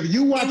 if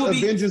you watch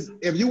Avengers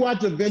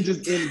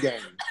Endgame,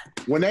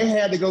 when they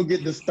had to go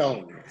get the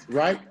stones,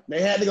 right?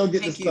 They had to go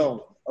get the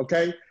stones.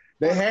 Okay.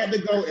 They had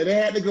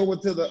to go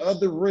into the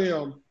other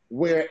realm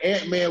where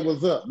Ant-Man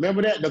was up.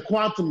 Remember that? The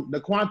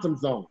quantum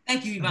zone.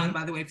 Thank you, Yvonne,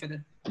 by the way, for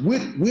the...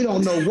 We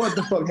don't know what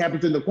the fuck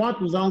happened in the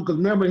quantum zone, because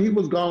remember, he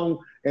was gone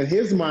in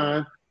his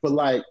mind for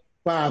like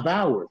 5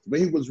 hours, but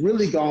he was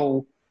really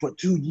gone for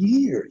 2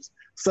 years.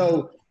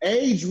 So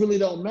age really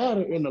don't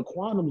matter in the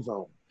quantum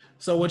zone.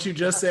 So what you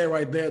just said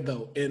right there,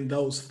 though, in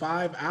those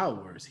 5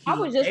 hours, I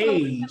was just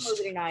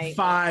aged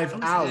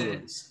 5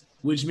 hours.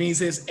 Which means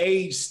his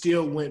age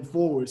still went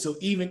forward. So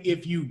even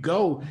if you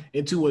go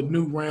into a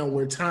new realm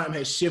where time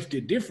has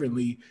shifted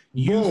differently,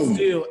 you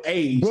still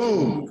age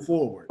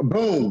forward.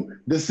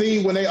 Boom. The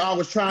scene when they all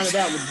was trying it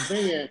out with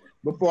Ben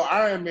before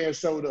Iron Man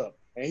showed up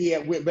and he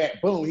had went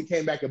back, boom, he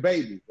came back a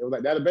baby. It was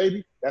like, that a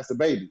baby? That's a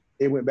baby.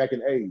 It went back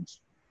in age.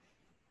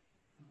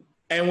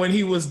 And when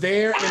he was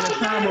there in the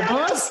time of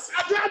us,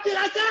 I dropped it,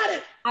 I got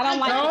it. I don't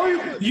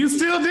like it. You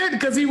still did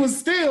because he was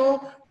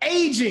still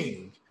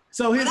aging.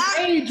 So his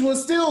age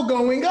was still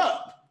going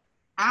up.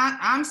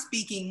 I'm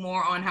speaking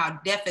more on how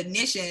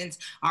definitions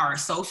are a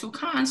social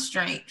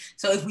constraint.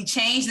 So if we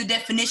change the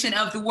definition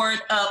of the word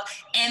up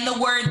and the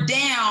word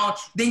down,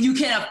 then you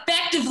can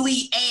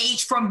effectively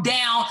age from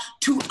down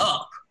to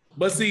up.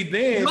 But see,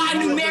 then by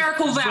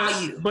numerical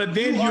value. But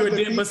then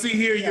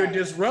you're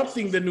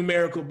disrupting the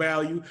numerical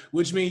value,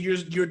 which means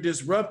you're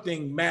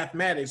disrupting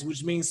mathematics,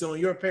 which means so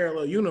in your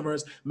parallel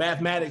universe,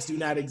 mathematics do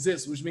not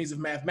exist, which means if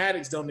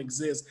mathematics don't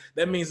exist,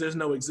 that means there's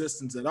no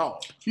existence at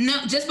all.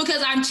 No, just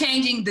because I'm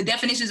changing the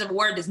definitions of a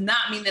word does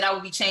not mean that I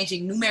will be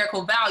changing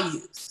numerical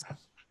values.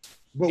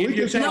 But we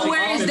can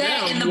nowhere is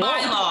that in the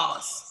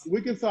bylaws.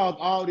 We can solve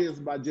all this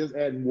by just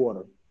adding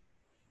water.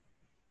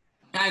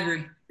 I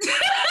agree.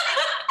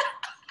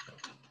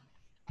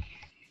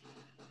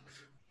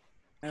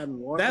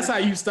 That's how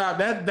you stop.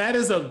 That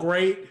is a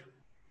great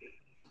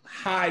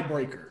high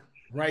breaker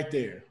right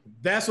there.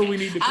 That's what we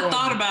need to. I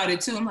thought about it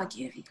too. I'm like,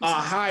 yeah. A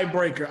high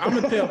breaker. I'm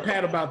gonna tell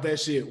Pat about that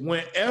shit.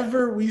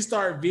 Whenever we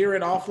start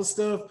veering off of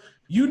stuff,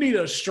 you need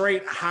a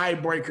straight high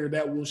breaker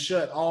that will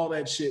shut all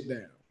that shit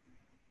down.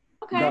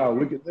 Okay. No,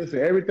 we can listen.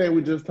 Everything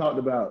we just talked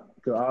about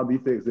could all be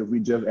fixed if we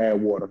just add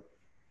water.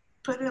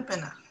 Put it up in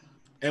a.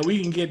 And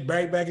we can get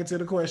back into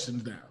the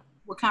questions now.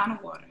 What kind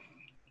of water?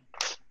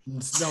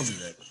 Don't do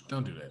that.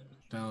 Don't do that.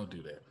 Don't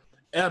do that.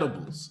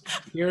 Edibles.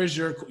 Here's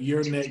your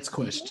next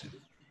question.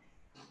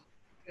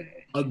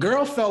 A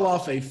girl fell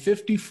off a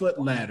 50-foot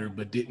ladder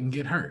but didn't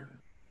get hurt.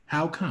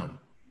 How come?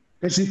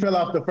 Because she fell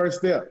off the first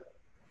step.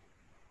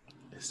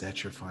 Is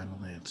that your final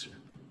answer?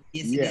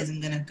 Yes, it is. I'm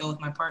going to go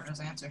with my partner's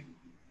answer.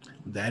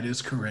 That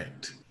is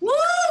correct. Woo!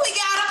 We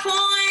got a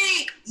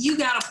point. You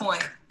got a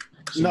point.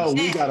 No,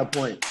 we got a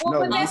point. Well, no,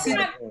 but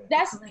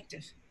that's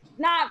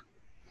not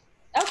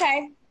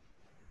okay.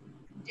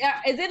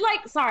 Is it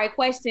like,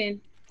 question.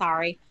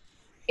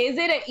 Is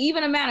it an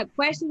even amount of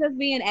questions that's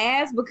being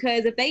asked?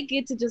 Because if they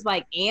get to just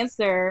like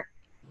answer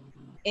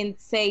and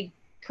say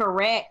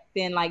correct,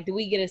 then like, do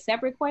we get a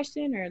separate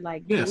question or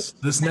like? Yes,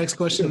 this next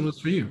question was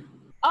for you.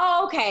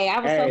 Oh, okay. I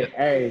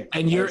was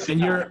and you're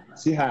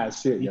she high as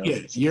shit, yo.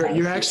 Yeah,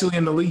 you're actually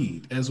in the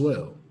lead as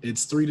well.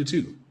 It's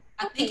 3-2.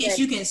 I think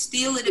you can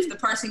steal it if the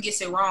person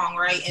gets it wrong,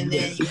 right? And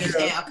then you can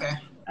say, okay.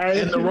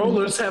 And the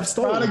rollers have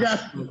stolen.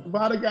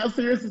 Vada got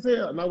serious as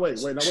hell. No, wait.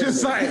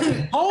 Just like,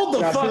 hold the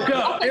fuck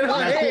up.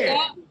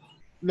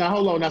 Now,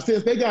 hold on. Now,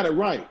 since they got it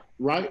right?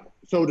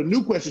 So the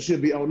new question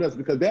should be on us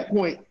because that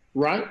point,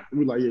 right?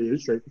 We're like, yeah,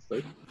 it's straight.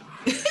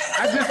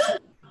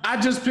 I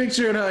just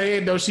pictured her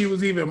head though. She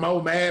was even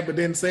more mad, but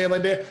didn't say it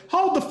like that.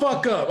 Hold the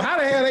fuck up. How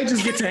the hell they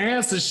just get to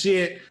answer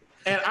shit?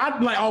 And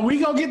I'm like, are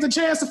we gonna get the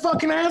chance to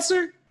fucking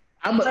answer?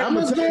 I'm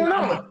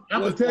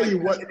gonna tell you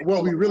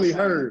what we really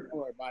heard.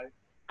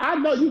 I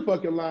know you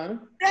fucking lying.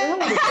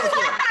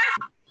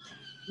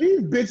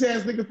 These bitch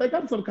ass niggas think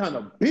I'm some kind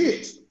of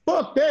bitch.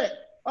 Fuck that.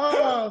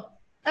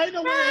 Ain't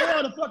no way in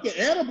hell the fucking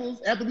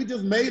animals, after we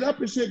just made up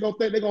and shit, gonna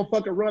think they gonna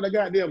fucking run a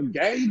goddamn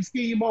game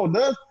scheme on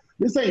us.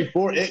 This ain't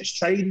 4X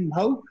trading,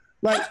 hoe.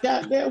 Like,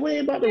 goddamn, we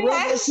ain't about to run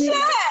that shit.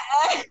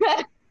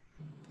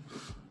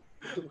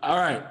 All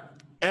right,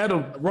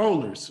 Adam,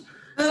 rollers.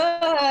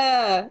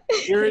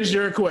 Here is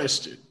your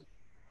question.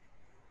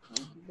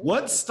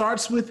 What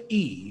starts with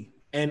E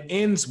and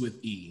ends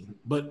with E,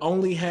 but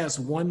only has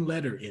one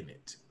letter in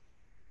it?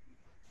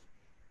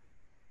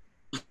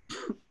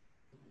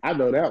 I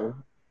know that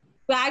one.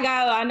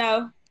 I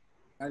know.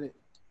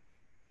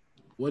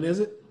 What is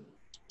it?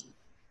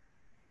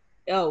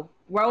 Oh,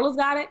 Rollers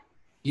got it?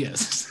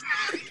 Yes.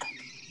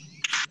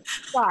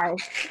 Sorry.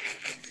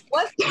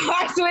 What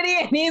starts with E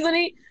and ends with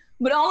E,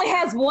 but only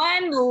has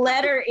one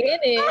letter in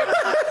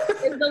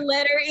it? Is the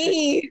letter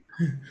E.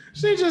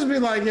 She just be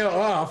like, yo,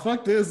 oh,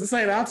 fuck this. This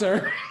ain't our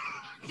turn.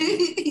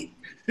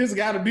 This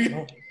gotta be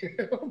on.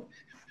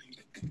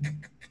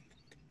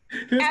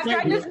 After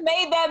I just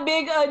made that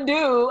big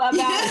ado about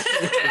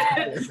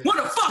where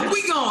the fuck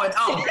we going?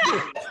 Oh,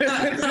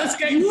 this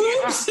can't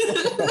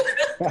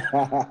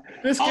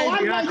this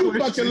can't I know you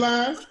fucking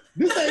lying.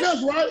 This ain't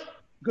us, right?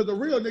 Because the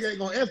real nigga ain't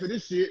gonna answer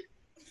this shit.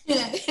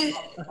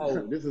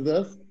 Oh, this is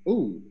us?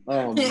 Ooh.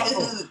 Hold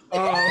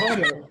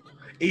on.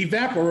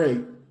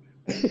 Evaporate.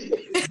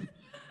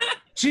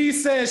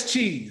 Cheese says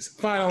cheese.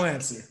 Final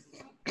answer.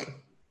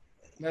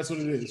 That's what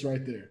it is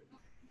right there.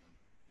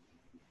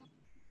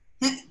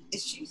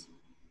 It's cheese.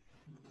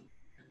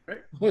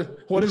 Right?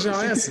 What is your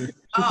answer?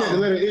 She said the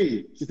letter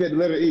E. She said the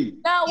letter E.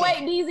 No, wait,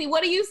 Deazy,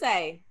 what do you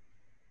say?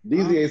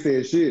 Deazy ain't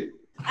said shit.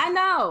 I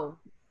know.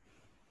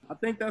 I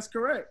think that's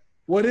correct.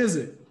 What is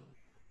it?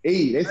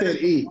 E. They said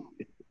E.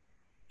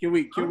 Can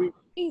we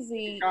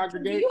Easy.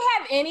 congregate? Do you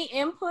have any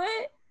input?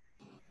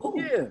 Ooh.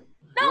 Yeah.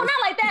 No,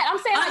 not like that. I'm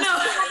saying, like,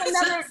 I do you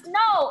have another,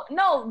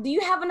 no. Do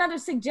you have another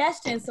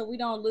suggestion so we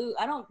don't lose?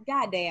 I don't.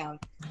 Goddamn.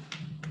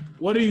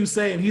 What are you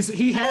saying?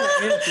 He had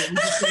an answer. He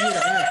just said an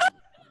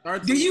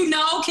answer. Do you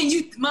know? Can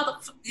you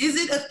is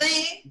it a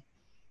thing?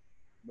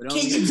 Can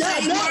you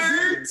say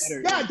words?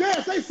 God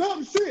damn, say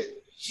something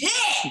shit.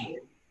 Yeah.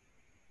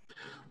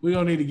 We're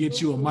gonna need to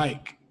get you a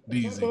mic,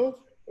 Deezy.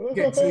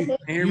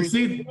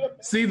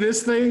 See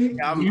this thing?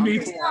 Yeah, you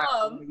need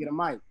to get a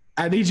mic.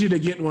 I need you to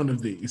get one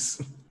of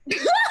these.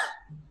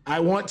 I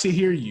want to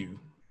hear you.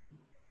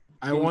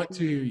 I want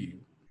to hear you.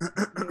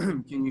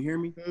 Can you hear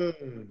me?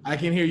 I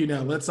can hear you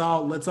now. Let's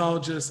all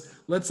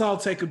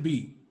take a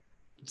beat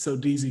so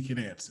Deazy can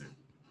answer.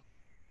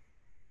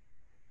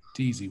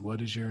 Deazy,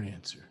 what is your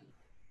answer?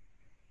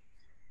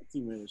 My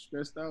teammate is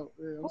stressed out.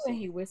 Yeah, Who is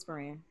he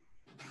whispering?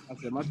 I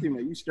said, my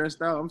teammate, you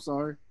stressed out. I'm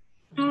sorry.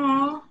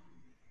 Aww.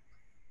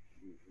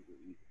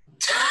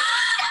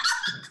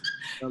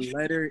 The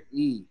letter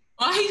E.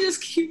 Why he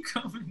just keep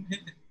coming in?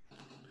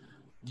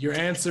 Your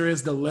answer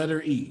is the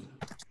letter E.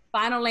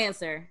 Final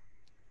answer.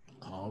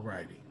 All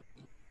righty.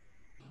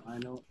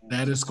 Final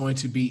That is going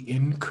to be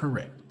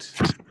incorrect.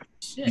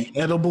 Shit. The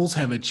edibles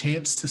have a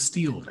chance to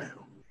steal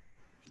now.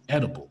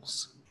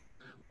 Edibles.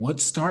 What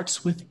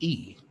starts with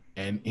E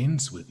and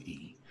ends with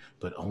E,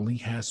 but only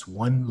has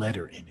one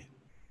letter in it?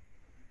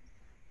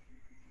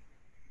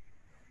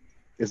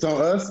 It's on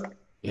us.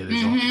 It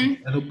is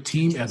on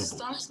Team Edibles.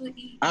 Starts with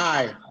E.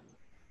 I.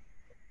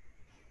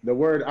 The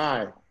word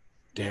I.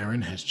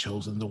 Darren has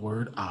chosen the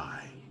word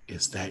I.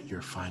 Is that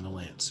your final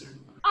answer?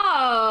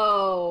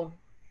 Oh.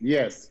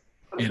 Yes.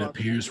 It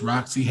appears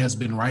Roxy has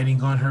been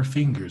writing on her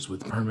fingers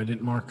with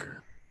permanent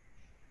marker.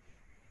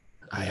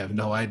 I have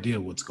no idea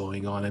what's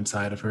going on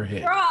inside of her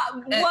head. Bro,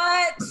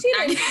 what? She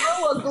didn't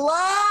throw a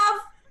glove?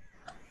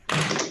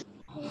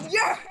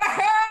 Yeah.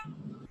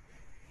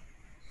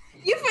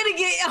 You finna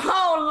get,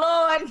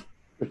 oh Lord.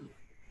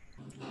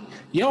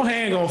 Your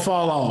hand gonna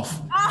fall off.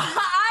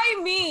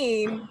 I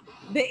mean,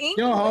 the ink.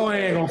 Your whole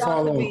hand gonna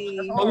fall off.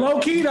 But low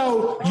key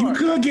though, you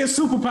could get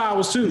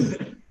superpowers too.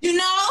 You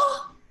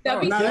know?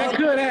 Now that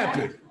could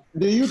happen.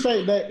 Do you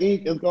think that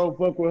ink is gonna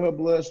fuck with her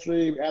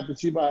bloodstream after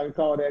she might have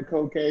called that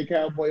cocaine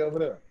cowboy over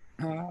there?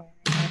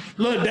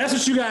 Look, that's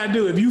what you gotta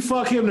do. If you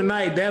fuck him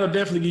tonight, that'll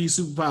definitely give you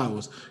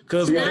superpowers.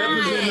 Because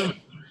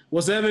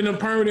whatever in them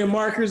permanent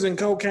markers and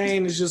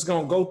cocaine is just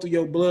gonna go through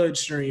your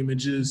bloodstream and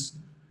just.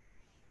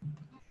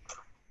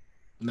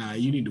 Nah,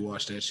 you need to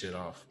wash that shit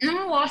off. I'm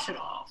gonna wash it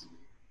off.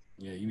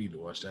 Yeah, you need to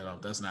wash that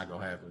off. That's not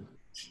gonna happen.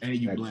 And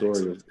you black, so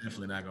it's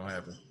definitely not gonna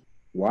happen.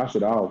 Wash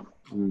it off.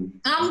 I'm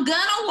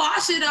gonna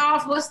wash it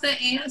off. What's the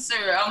answer?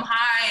 I'm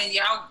high and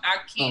y'all, I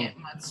can't.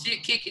 My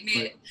shit kicking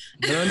in.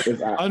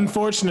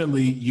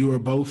 Unfortunately, you are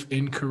both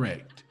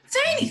incorrect. Say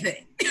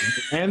anything.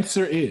 The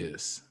answer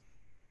is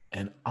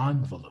an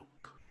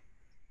envelope.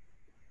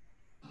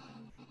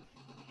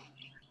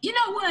 You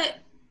know what?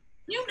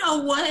 You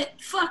know what?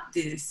 Fuck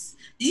this.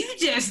 You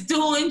just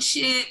doing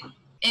shit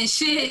and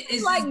shit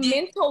is like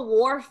mental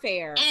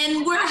warfare.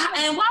 And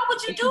why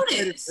would you do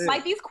this?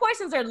 Like these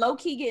questions are low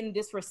key getting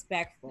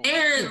disrespectful.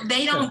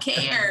 They don't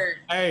care.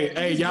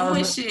 Hey, y'all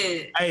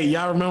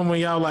remember when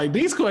y'all like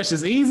these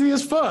questions easy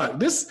as fuck.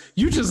 This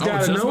you just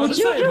gotta know what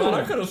you're doing.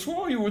 I could have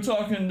sworn you were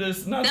talking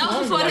this. Not that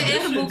was before the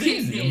edible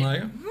kicked in.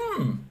 I'm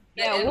like,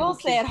 Yeah, Will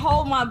said,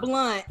 "Hold my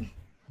blunt.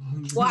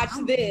 Watch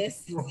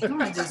this." I'm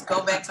gonna just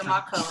go back to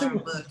my color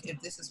and look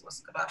if this is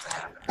what's about to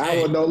happen.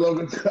 I would no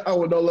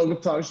longer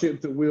talk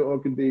shit to Will or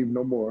Kadeem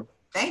no more.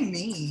 They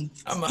mean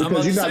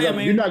because you're not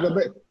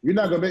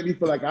gonna make me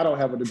feel like I don't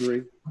have a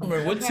degree. I mean,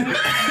 remember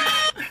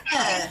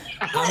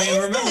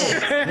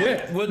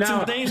what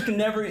two things you can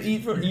never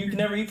eat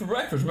for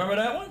breakfast. Remember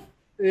that one?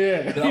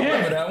 Yeah. I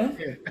remember that one.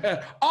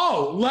 Yeah.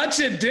 Oh, lunch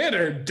and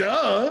dinner,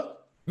 duh.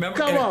 Remember,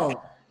 come on.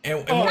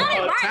 And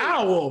a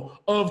towel,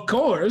 of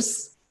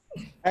course.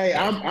 Hey,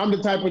 I'm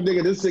the type of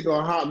nigga this shit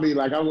gonna haunt me.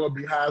 Like I'm gonna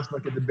be high as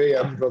fuck in the bed.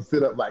 I'm just gonna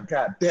sit up like,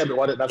 God damn it,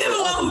 why didn't I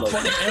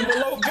say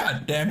envelope?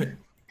 God damn it.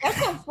 That's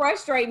gonna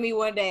frustrate me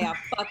one day. A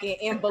fucking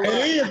envelope.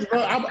 It is,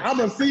 bro. I'm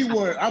gonna see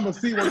one. I'm gonna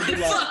see one.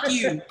 Fuck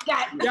you.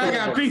 Y'all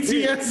got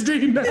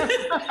PTSD now.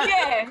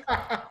 Yeah.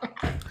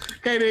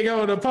 Can't they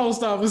go to the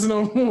post office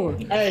no more?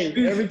 Hey,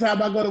 every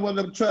time I go to one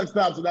of them truck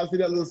stops and I see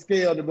that little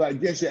scale, they're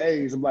like, guess your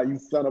age. I'm like, you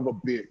son of a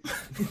bitch.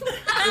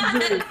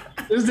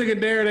 This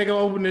nigga Darren, they gonna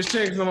open this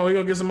check. No more. He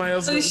gonna get somebody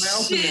else.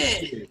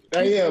 Shit.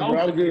 Hey, yeah, bro,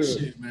 I'm good.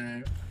 Shit,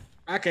 man.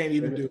 I can't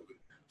even do it.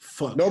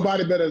 Fuck.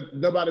 Nobody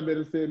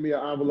better send me an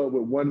envelope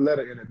with one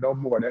letter in it. No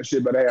more. That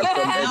shit better have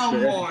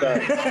something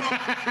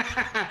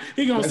extra.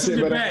 He gonna send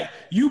it back.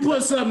 You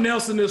put something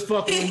else in this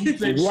fucking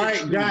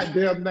right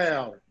goddamn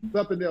now.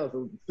 Something else.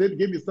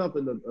 Give me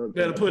something.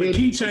 Gotta put a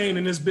keychain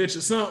in this bitch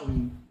or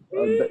something.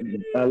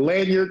 A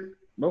lanyard.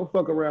 Don't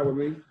fuck around with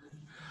me.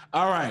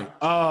 All right.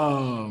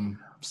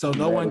 So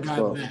no one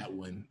got that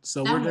one.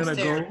 So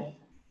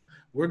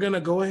we're gonna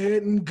go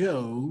ahead and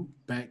go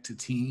back to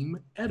Team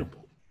Edible.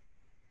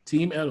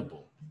 Team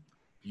Edible,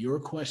 your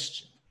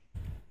question.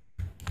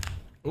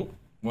 Oh,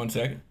 1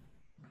 second.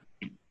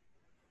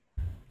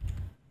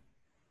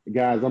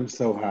 Guys, I'm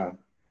so high.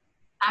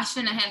 I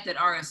shouldn't have had that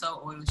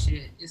RSO oil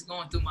shit. It's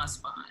going through my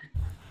spine.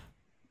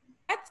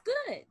 That's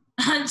good.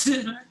 I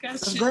got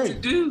shit to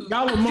do.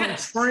 Y'all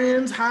amongst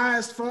friends, high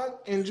as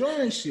fuck,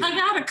 enjoying shit. I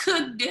gotta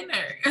cook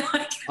dinner.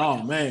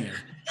 Oh man.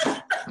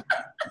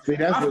 See,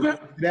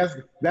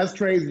 that's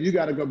crazy. You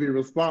gotta go be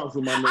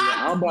responsible, my nigga.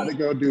 I'm about to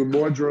go do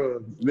more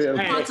drugs. Hey,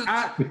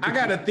 I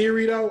got a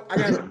theory though. I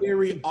got a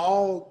theory.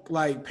 All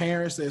like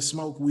parents that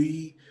smoke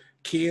weed,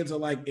 kids are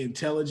like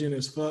intelligent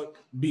as fuck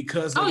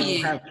because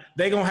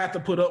they gonna have to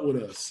put up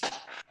with us.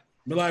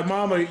 Be like,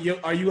 Mama,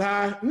 are you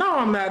high? No,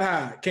 I'm not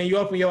high. Can you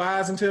open your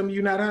eyes and tell me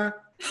you're not high?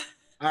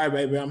 All right,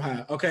 baby, I'm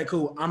high. Okay,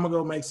 cool. I'm gonna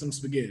go make some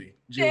spaghetti.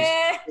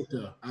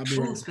 I'll be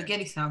right.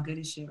 Spaghetti sound good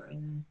as shit right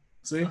now.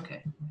 See?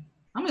 Okay.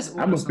 I'm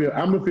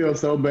gonna feel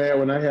so bad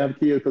when I have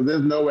kids because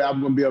there's no way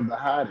I'm gonna be able to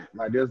hide it.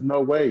 Like there's no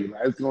way.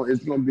 Like it's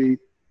gonna be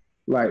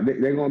like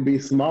they're gonna be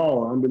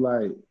small. I'm gonna be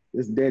like,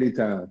 it's daddy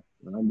time.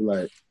 And I'm be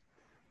like,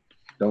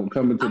 don't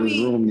come into this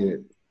room yet.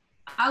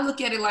 I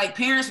look at it like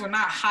parents were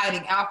not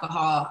hiding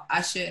alcohol.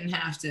 I shouldn't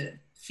have to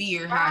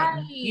fear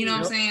hiding. You know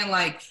what I'm saying?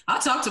 Like I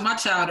talked to my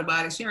child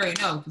about it. She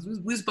already know because we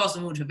were supposed to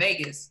move to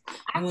Vegas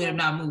and we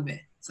ended up not moving.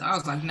 So I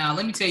was like, nah,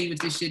 let me tell you what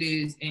this shit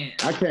is. And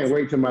I can't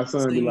wait till my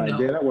son be like,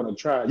 Dad, I want to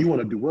try. You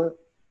want to do what?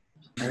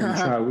 I want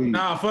to try weed.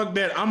 Nah, fuck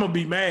that. I'm going to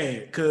be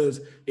mad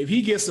because if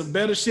he gets some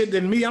better shit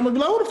than me, I'm going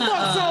to be like, who the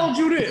fuck sold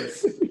you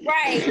this?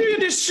 Right. Where you get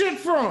this shit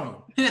from?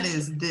 What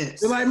is this?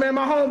 They're like, man,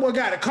 my homeboy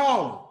got it.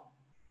 Call him.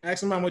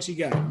 Ask him how much he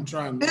got. I'm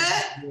trying to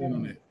get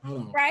on that.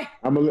 Hold on. Right.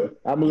 I'm gonna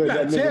let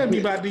that nigga tell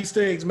me about these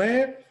things,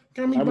 man.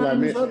 I'm like,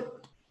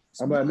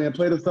 man,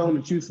 play the song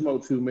that you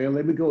smoke to, man.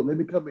 Let me come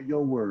in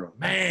your world.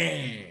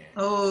 Man.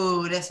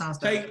 Oh, that sounds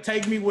good.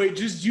 Take me where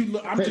just you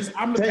look. I'm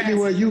the take me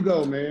where you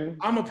go, man.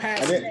 I'm a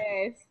pastor.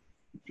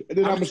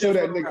 Then I'm gonna show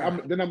that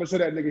nigga. Then I'm gonna show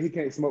that nigga he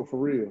can't smoke for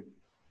real.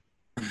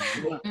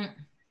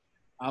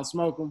 I'll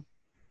smoke him.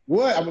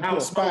 What? I'm gonna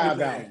put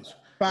 $5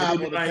 on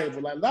the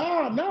table. Like,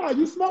 nah,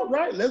 you smoke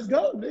right. Let's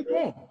go,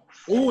 nigga.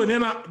 Ooh, and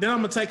then I'm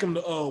gonna take him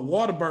to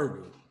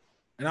Whataburger.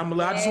 And I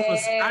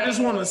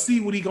just want to see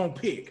what he gonna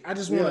pick. I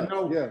just want to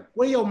know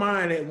where your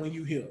mind at when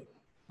you hear.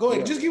 Go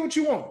ahead, just get what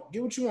you want.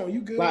 Get what you want. You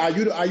good? Like,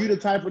 are you the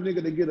type of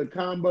nigga to get a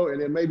combo and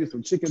then maybe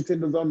some chicken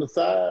tenders on the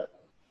side?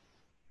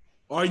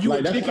 Are you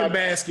a chicken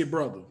basket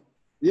brother?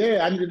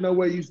 Yeah, I need to know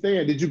where you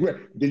stand. Did you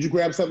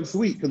grab something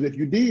sweet? Because if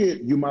you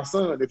did, you my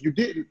son. If you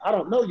didn't, I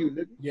don't know you,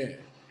 nigga. Yeah.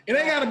 It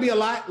ain't gotta be a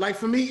lot. Like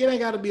for me, it ain't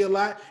gotta be a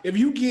lot. If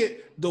you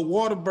get the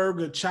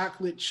Whataburger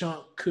chocolate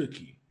chunk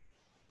cookie,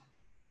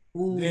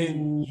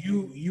 then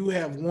you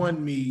have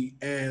won me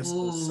as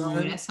a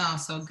son. That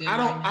sounds so good.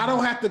 I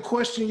don't have to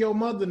question your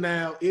mother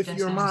now if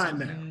you're mine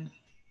now.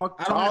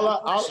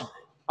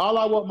 All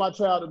I want my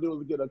child to do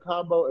is get a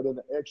combo and then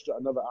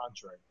another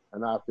entree,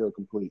 and I feel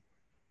complete.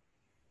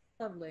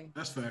 Lovely.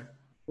 That's fair.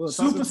 Well,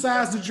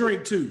 supersize the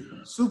drink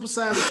too.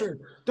 Supersize the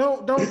drink.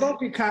 Don't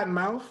get cotton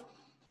mouth.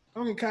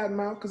 Don't get cotton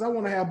mouth because I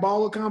want to have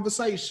baller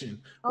conversation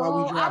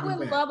while we driving I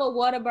would back. love a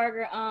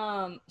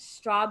Whataburger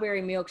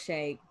strawberry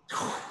milkshake.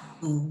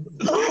 I'm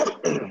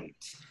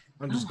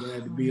just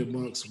glad to be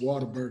amongst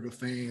Whataburger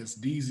fans.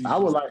 Deazy. I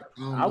would like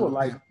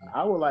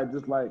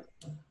just like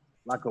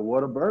a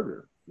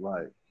Whataburger.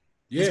 Like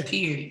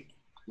period.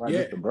 Like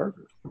just a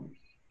burger.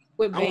 I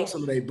want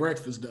some of their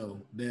breakfast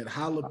though. That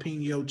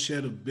jalapeno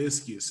cheddar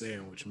biscuit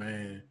sandwich,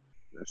 man.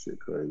 That shit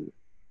crazy.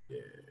 Yeah.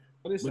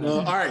 But,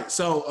 all right,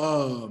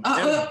 so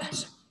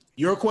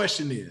your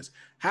question is,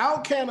 how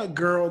can a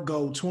girl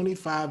go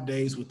 25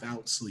 days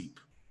without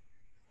sleep?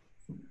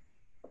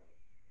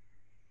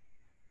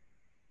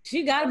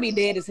 She gotta be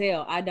dead as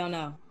hell. I don't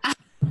know.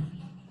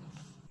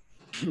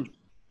 She's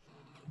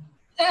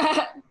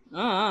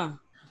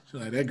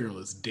like, that girl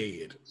is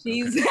dead.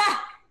 She's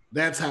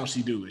That's how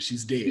she do it.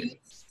 She's dead.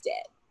 She's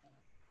dead.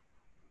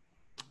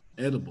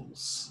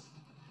 Edibles.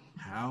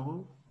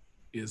 How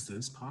is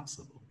this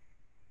possible?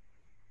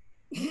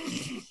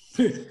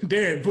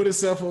 Darren, put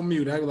himself on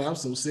mute. I'm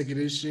so sick of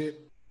this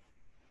shit.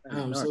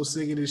 I'm so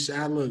sick of this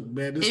shit. Look,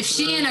 man. If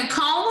she in a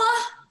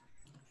coma?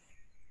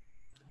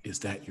 Is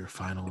that your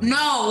final answer?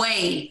 No,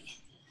 wait.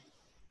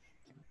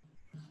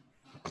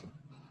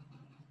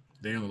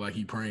 Darren look like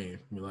he praying.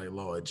 Be like,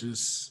 Lord,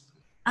 just...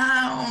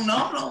 I don't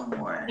know no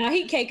more. Now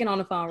he caking on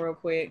the phone real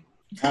quick.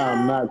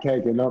 I'm not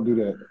caking. Don't do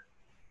that.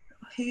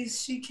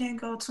 She can't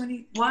go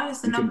 20. Why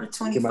is the number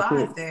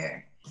 25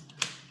 there?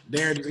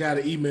 Darren just got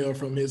an email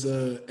from his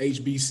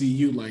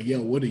HBCU like,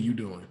 yo, what are you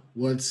doing?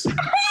 What's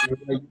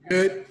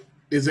good?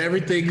 Is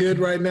everything good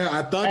right now?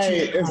 I thought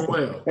you were doing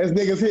well. As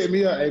niggas hit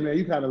me up, hey man,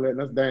 you kind of letting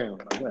us down.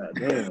 God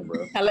damn,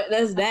 bro. I let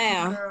us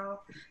down.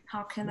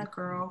 How can a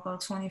girl go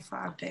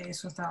 25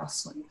 days without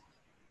sleep?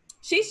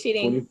 She's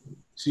cheating.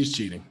 She's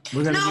cheating.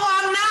 No, I'm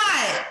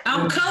not.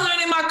 I'm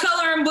coloring in my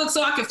coloring book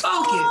so I can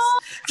focus.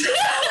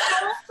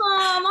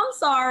 I'm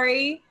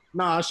sorry.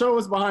 Nah, show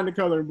us behind the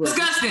coloring book.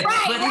 Disgusting.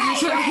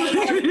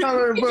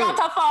 Coloring She book. got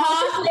her phone.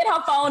 She slid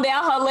her phone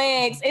down her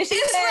legs. And It's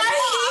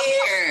right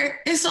here.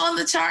 It's on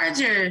the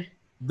charger.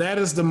 That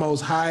is the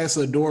most highest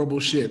adorable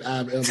shit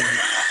I've ever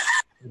had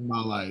in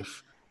my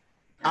life.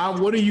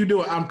 What are you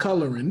doing? I'm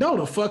coloring. No,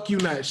 the fuck you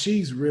not.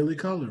 She's really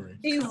coloring.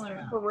 She's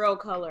for real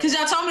color. Because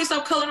y'all told me to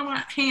stop coloring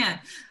my hand.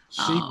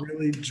 She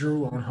really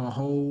drew on her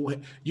whole.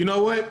 You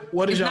know what?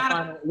 What is y'all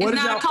final? What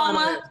is y'all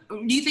coma?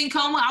 Do you think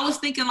coma? I was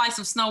thinking like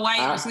some Snow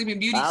White or Sleeping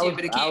Beauty shit,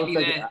 but it can't be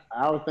that.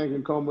 I was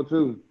thinking coma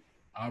too.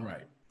 All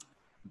right.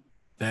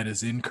 That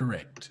is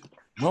incorrect.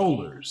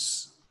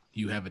 Rollers,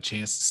 you have a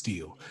chance to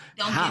steal.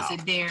 Don't guess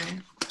it,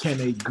 Darren. Can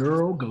a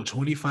girl go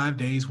 25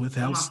 days My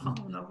without sleep?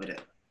 phone over there.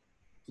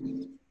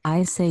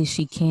 I say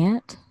she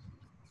can't.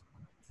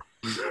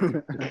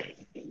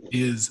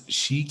 Is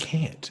she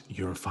can't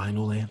your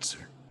final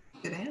answer?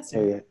 Good answer.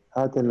 Hey,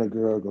 how can a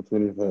girl go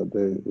 25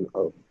 days?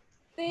 Oh,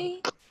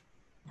 See?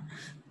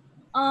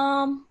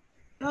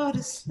 Go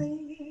to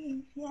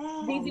sleep. Yeah.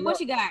 Deezy, what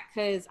you got?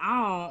 Cause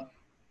I don't.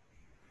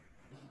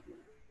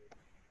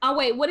 Oh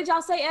wait, what did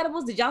y'all say?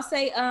 Edibles? Did y'all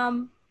say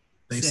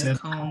They said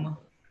coma.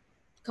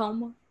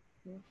 coma?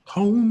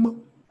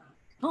 home.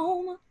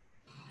 Coma?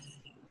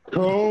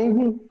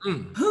 cold.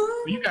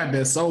 You got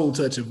that soul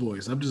touching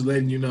voice. I'm just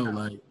letting you know,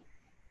 like,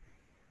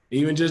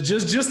 even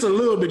just a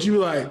little bit, you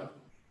like.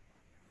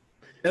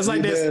 That's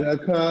like You that. better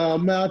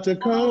come out your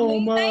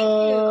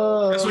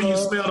coma. That's when you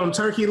smell them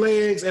turkey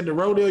legs at the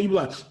rodeo. You be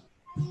like,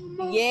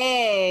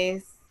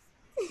 Yes.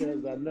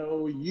 Because I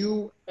know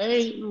you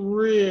ain't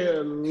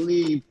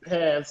really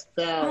passed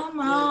out. Come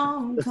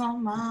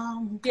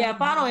on. Yeah,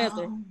 final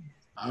answer.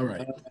 all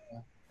right.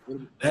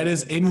 That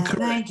is incorrect.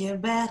 Thank you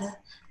better.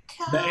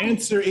 The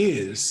answer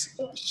is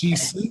she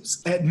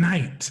sleeps at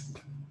night.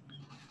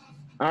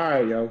 All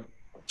right, yo.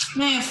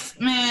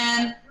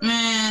 Man.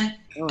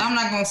 I'm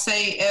not gonna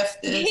say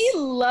F this. He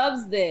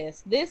loves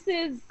this. This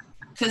is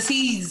Because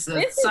he's a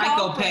This is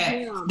all for psychopath.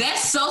 him.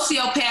 That's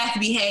sociopath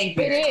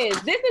behavior. it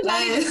is. This is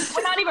not even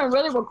we're not even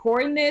really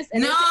recording this.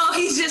 And No,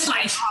 he's just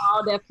like,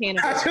 all deaf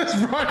cannabis. I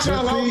just brought But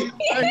y'all see,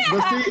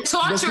 over.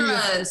 torture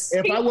us.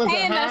 If I wasn't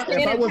paying us to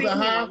high, entertain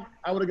high, him.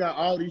 I would have got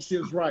all these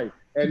shits right.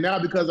 And now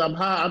because I'm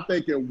high, I'm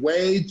thinking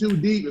way too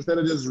deep instead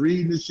of just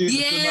reading the shit.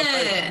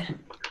 Yeah.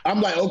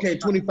 I'm like, okay,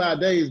 25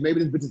 days.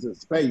 Maybe this bitch is in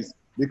space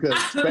because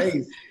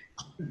space.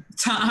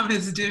 Time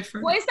is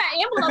different. Well, it's that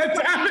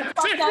envelope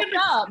fucked us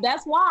up.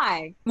 That's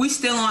why. We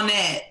still on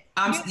that.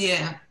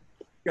 Yeah.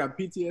 You got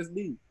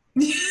PTSD.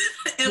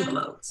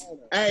 Envelopes.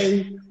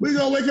 Hey, we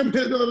gonna wake up in the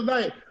middle of the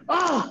night.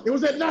 Oh, it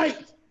was at night.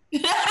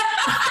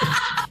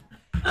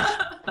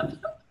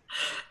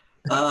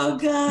 Oh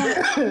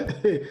God.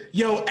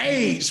 Yo,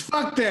 age,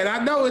 fuck that.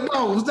 I know it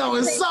knows. No,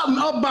 it's something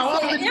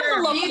about up in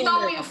there. Can you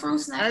throw me a fruit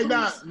snack? Hey,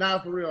 please? nah,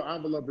 for real.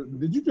 Envelope.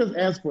 Did you just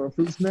ask for a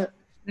fruit snack?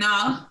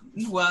 No,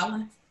 you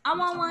wildin'. I'm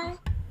on one.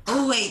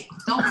 Oh wait,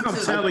 don't be I'm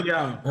too. telling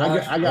y'all.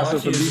 I got some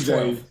from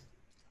DJ.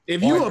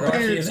 If you Roxxy a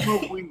parent is-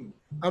 smoke weed,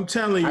 I'm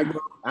telling you,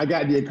 bro. I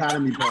got the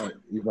economy part.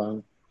 You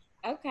know?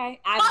 Okay.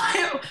 Why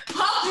you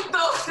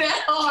throw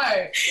that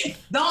hard?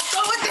 Don't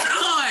throw it that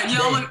hard,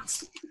 yo.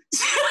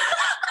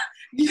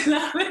 Get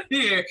out of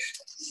here.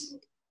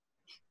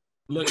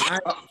 Look,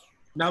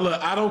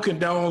 I don't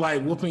condone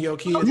like whooping your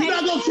kids. You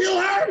not gonna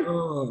kill her?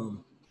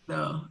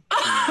 No.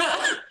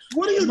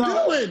 What are you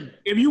doing?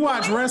 If you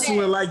watch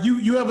wrestling, like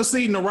you ever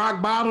seen the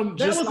Rock Bottom? That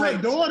Just was like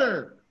her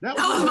daughter. That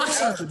was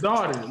my the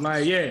daughter.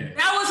 Like, yeah.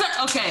 That was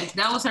her. Okay,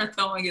 that was her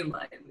throwing it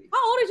lightly.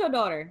 How old is your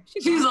daughter?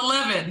 She's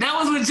 11. That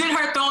was legit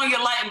her throwing it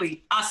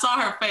lightly. I saw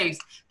her face.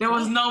 There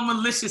was no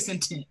malicious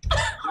intent.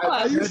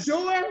 Are you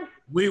sure?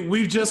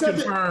 We've just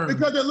confirmed.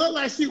 Because it looked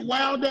like she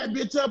wound that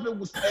bitch up and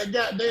was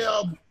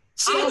goddamn.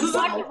 I was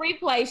watching the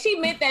replay. She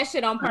meant that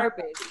shit on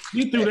purpose.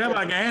 You threw that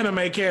like an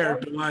anime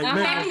character. Like, man,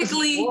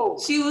 Technically,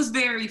 she was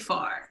very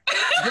far.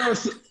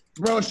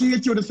 Bro, she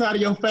hit you in the side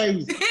of your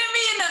face. Hit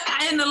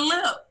me in the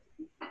lip.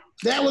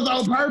 That was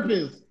on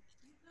purpose.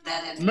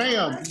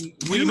 Ma'am,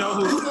 we know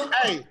who.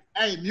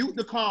 Hey, mute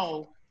the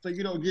call so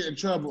you don't get in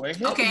trouble. And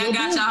Okay, I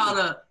got y'all. Hold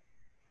up.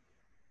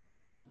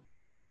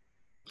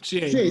 She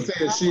She ain't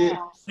saying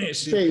shit.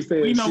 She ain't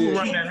saying We know who shit.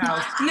 run that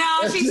house.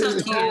 No, she's so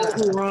cute.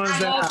 Who runs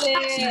that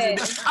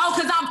house? Oh,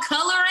 because I'm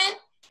coloring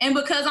and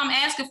because I'm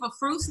asking for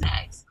fruit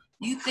snacks.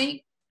 You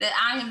think that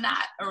I am not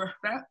a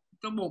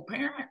respectable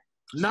parent?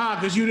 Nah,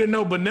 because you didn't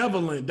know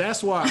benevolent.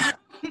 That's why.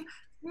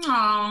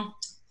 No.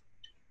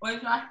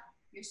 Wait, get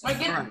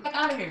back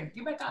out of here.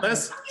 Get back out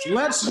of here.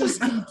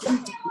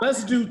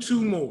 Let's do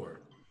two more.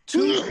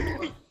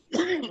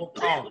 We'll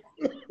call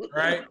it,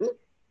 right?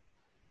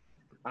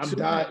 I'm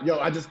dying. Yo,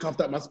 I just coughed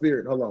up my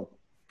spirit. Hold on.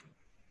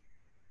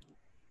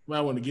 Well,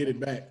 I want to get it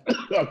back.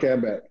 Okay,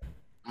 I'm back.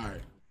 All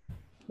right.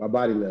 My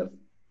body left.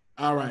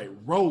 All right,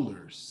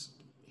 rollers.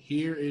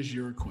 Here is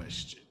your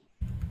question.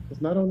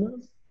 It's not on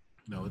us?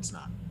 No, it's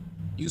not.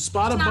 You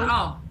spot a It's not boat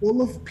all.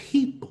 full of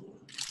people,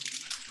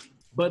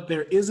 but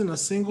there isn't a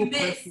single You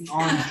person missed.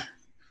 on it.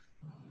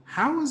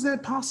 How is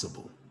that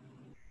possible?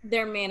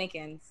 They're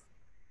mannequins.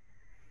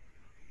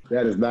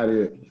 That is not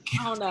it.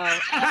 I don't know.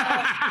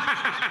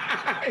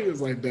 He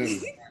was like that.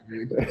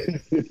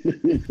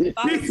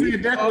 Thought- He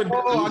said that would-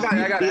 Oh,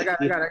 I got it.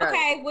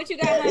 Okay, what you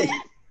got, honey?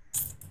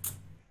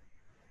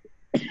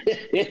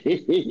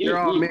 They're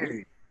all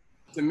married.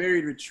 It's a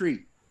married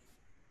retreat.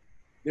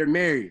 They're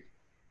married.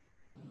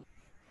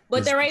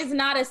 But there is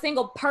not a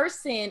single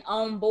person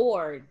on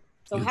board.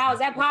 So how is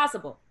that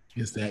possible?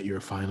 Is that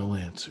your final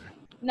answer?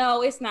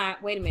 No, it's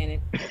not. Wait a minute.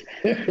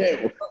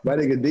 My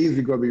nigga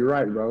Deezy gonna be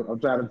right, bro. I'm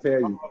trying to tell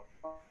you.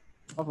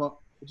 What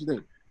you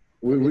think?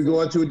 We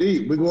going too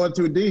deep. We going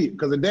too deep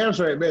because the damn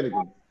sure ain't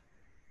American.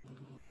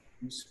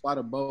 You spot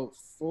a boat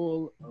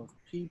full of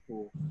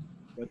people,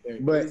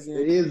 But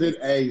is it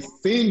a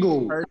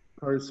single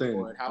person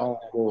on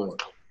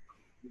board?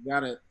 You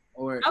gotta,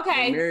 or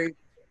Okay. married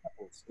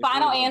couples.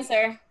 Final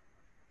answer.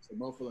 So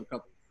both of the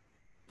couples.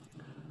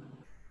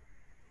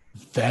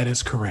 That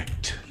is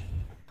correct.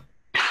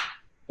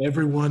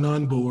 Everyone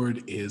on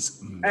board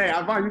is. Hey,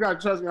 Ivon, you gotta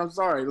trust me. I'm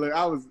sorry. Look,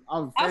 I was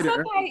That's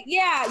faded. okay.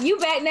 Yeah, you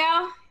back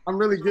now. I'm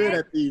really good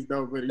at these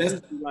though, but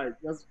it's like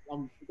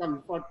I'm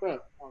fucked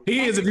up.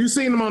 He is. If you've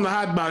seen him on the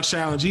Hot Box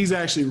Challenge, he's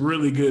actually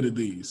really good at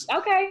these.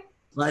 Okay.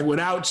 Like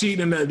without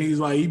cheating, that he's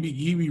like he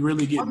be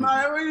really getting. I'm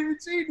not even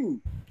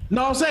cheating.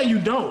 No, I'm saying you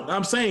don't.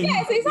 I'm saying.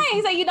 Yes, he's saying.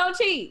 He said you don't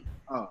cheat.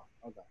 Oh,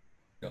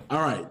 okay. All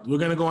right, we're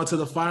gonna go on to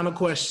the final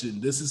question.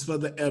 This is for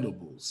the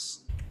edibles.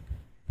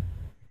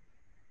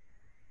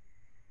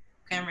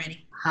 Okay, I'm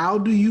ready. How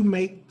do you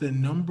make the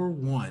number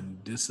one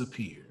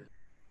disappear?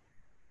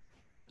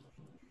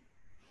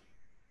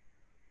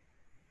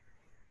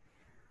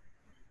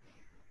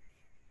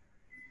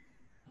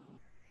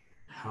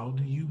 How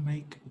do you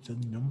make the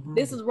number?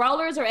 This is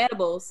rollers or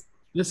edibles?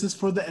 This is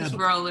for the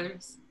edibles.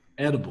 Rollers.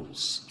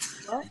 Edibles.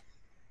 What?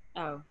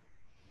 Oh.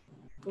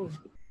 Ooh.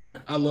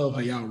 I love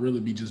how y'all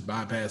really be just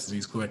bypassing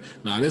these questions.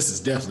 Nah, this is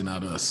definitely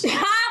not us.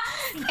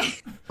 I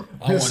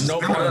want no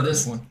part of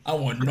this one. I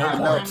want no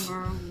part.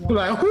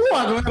 Like, who?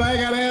 I'm glad I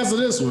ain't gotta answer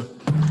this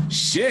one.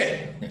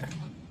 Shit. Yeah.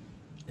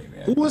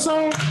 Who was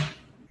on?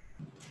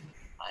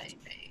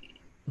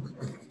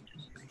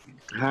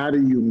 How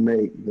do you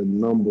make the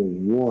number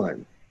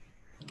one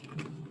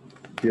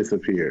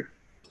disappear?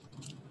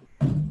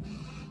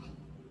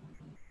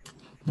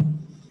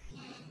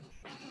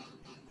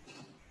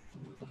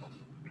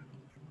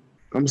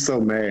 I'm so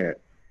mad.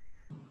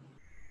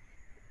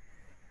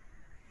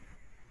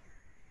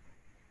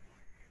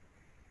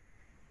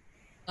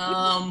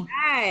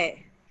 Right.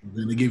 I'm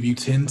gonna give you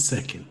 10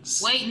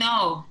 seconds. Wait,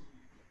 no.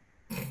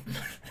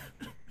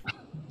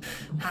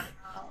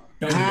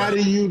 How do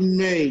you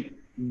make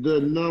the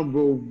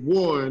number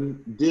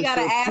one disappear? You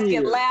gotta ask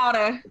it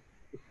louder.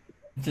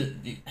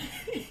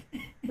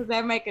 Does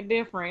that make a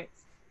difference?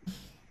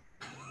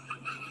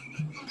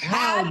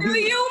 How do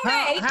you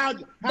make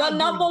the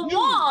number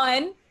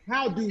one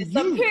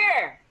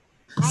disappear?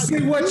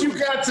 See what you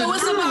got to So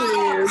it's do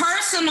about is,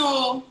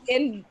 personal.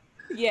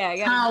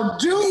 how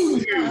do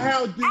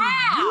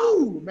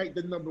you make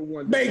the number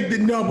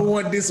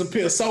one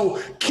disappear?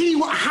 So key,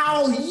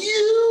 how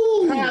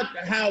you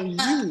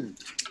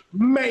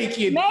make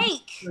it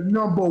the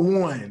number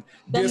one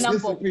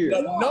disappear.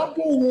 The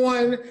number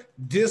one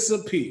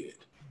disappeared.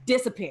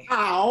 Disappear.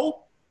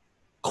 How?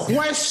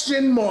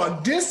 Question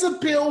mark.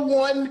 Disappear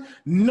one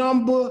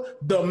number.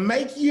 The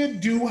make you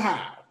do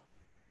how?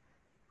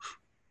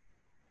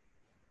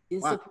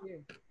 Disappear.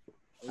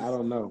 I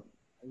don't know.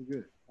 I'm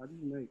good. How do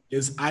you make?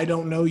 Is I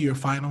don't know your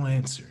final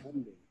answer?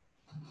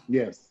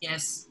 Yes.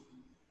 Yes.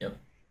 Yep.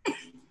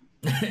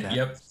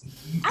 Yep.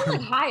 I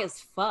look high as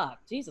fuck.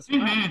 Jesus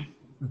Christ.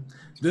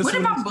 This What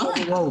one about is for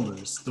the Bud?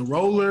 rollers. The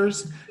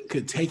rollers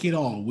could take it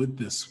all with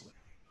this one.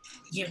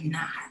 You're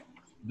not.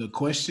 The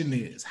question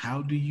is,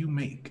 how do you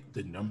make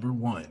the number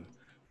one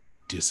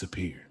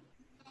disappear?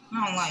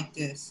 I don't like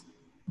this.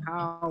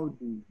 How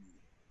do you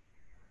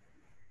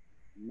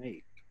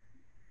make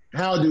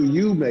How do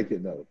you make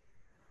it though?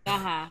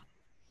 Uh-huh.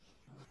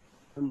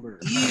 number?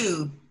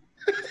 You.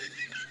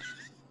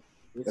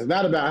 It's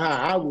not about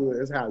how I would,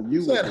 it's how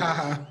you would. Said,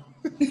 haha.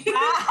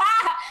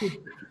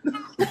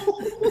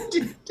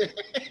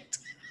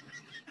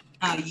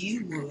 How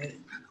you would.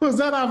 Was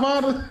that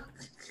Ivana?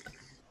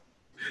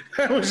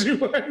 That was you.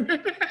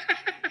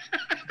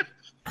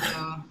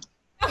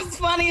 That's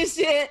funny as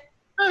shit.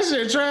 That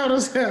shit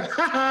Travis.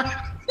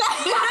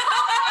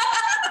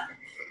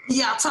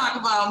 Y'all talk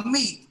about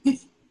me.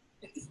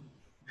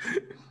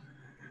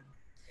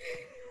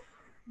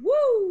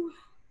 Woo.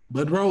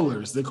 But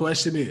rollers, the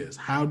question is,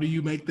 how do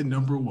you make the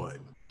number one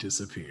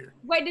disappear?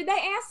 Wait, did they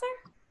answer?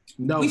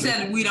 No, We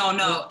said we don't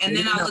know. And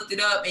then I looked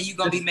it up and you're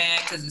going to be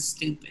mad because it's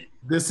stupid.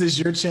 This is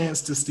your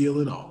chance to steal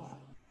it all.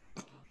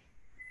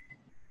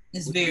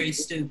 It's very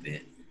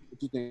stupid.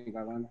 What you think,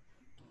 Ivana?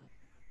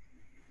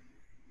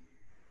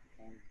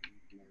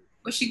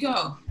 Where'd she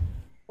go?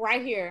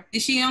 Right here.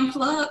 Did she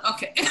unplug?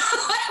 Okay.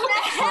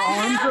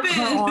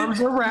 Her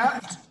arms are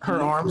wrapped.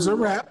 Her arms are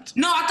wrapped.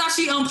 No, I thought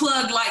she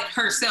unplugged like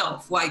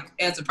herself, like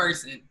as a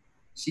person.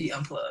 She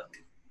unplugged.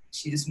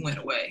 She just went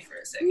away for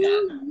a second.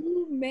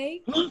 You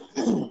make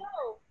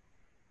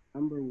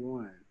Number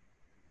one.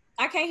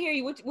 I can't hear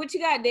you. What you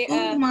got there?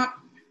 Oh my.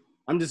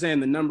 I'm just saying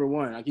the number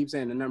one. I keep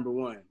saying the number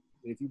one.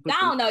 If you put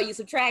I don't know. You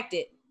subtract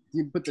it.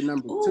 you put the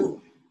number Ooh.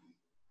 two.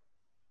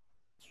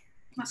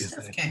 My Is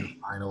stuff that came. your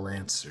final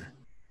answer?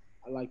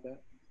 I like that.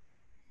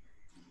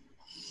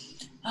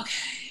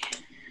 Okay.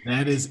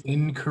 That is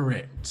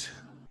incorrect.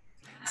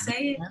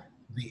 Say it.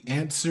 The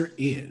answer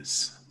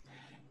is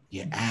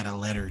you add a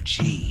letter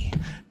G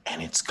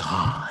and it's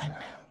gone.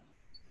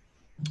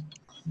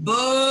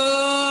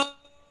 Boo!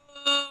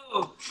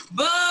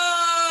 Boo!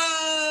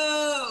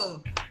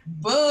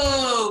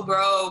 Boo,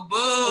 bro.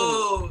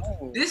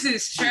 Boo. This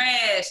this is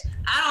trash.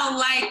 I don't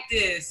like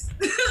this.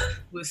 It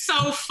was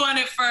so fun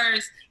at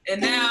first,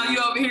 and now you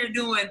over here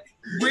doing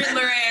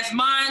Riddler ass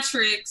mind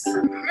tricks.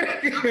 I'm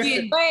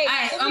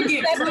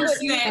getting fruit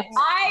snacks.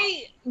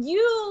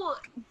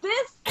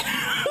 This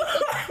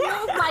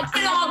feels like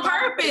it's on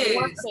purpose.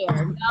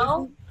 Warfare,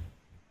 no?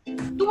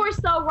 You were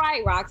so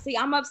right, Roxy.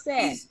 I'm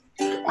upset.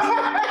 It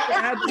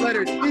had the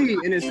letter T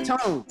in its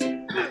tone.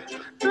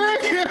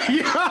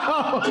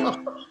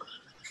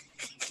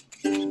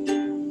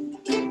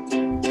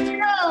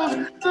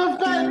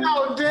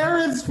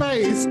 Darren's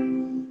face.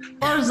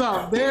 First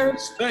off,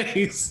 Darren's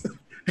face.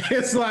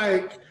 It's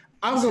like,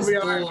 I'm going to be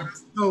all right,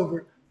 it's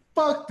over.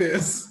 Fuck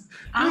this.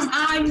 How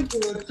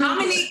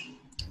many?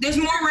 There's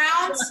more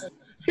rounds?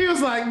 He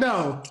was like,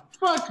 no,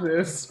 fuck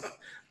this.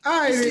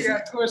 I ain't even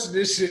got to question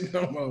this shit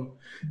no more.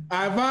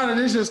 Ivana,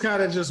 this just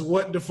kind of just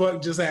what the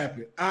fuck just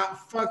happened.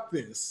 Fuck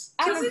this.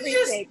 I don't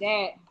appreciate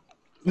that.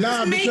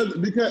 Nah,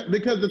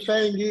 because the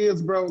thing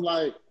is, bro,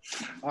 like,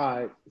 all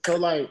right, so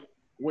like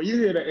when you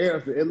hear the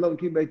answer, it low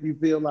key make you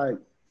feel like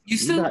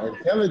you're not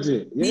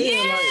intelligent.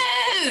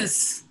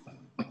 Yes.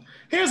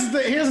 Here's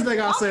the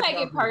thing I'll say. Don't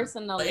take it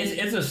personally.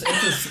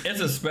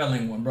 It's a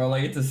spelling one, bro.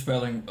 Like it's a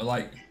spelling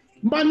like.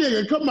 My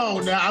nigga, come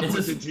on now. I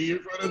put the G in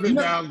front of it.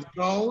 Now it's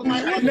gone.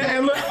 Like,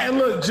 and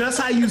look, just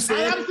how you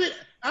said.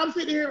 I'm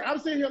sitting here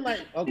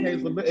like,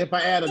 okay, so if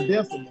I add a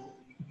decimal.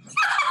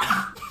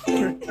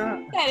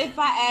 That if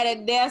I add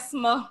a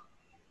decimal.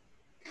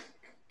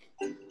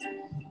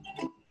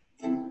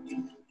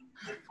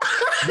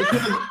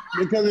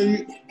 because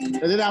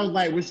and then I was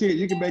like, well, shit,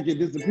 you can make it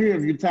disappear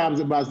if you times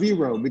it by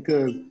 0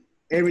 because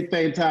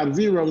everything times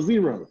 0 is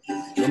 0,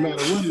 no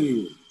matter what it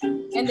is.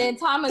 And then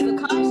time is a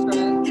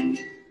construct.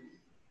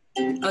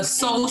 A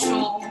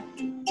social.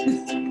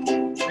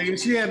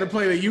 She had to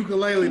play the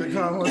ukulele to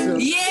calm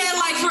herself. Yeah,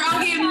 like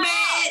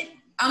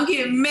I'm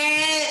getting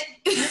mad.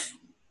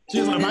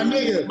 She's like, my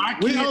nigga,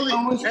 we only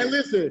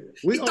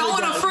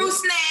throwing a fruit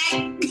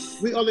snack.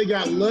 We only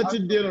got lunch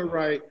and dinner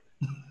right.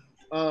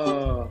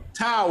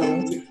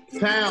 Towel.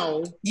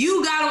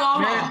 You got them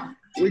all wrong.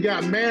 We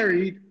got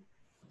married.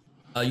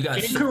 You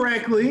got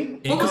incorrectly.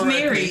 What was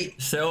married?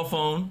 Cell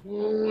phone.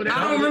 Ooh,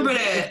 I don't remember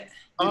that.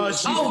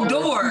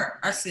 Door.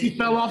 I see. She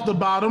fell off the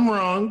bottom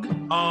rung.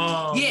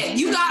 Yeah,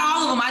 you got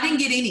all of them. I didn't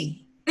get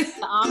any. The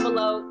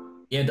envelope.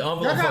 Yeah, the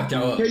envelope fucked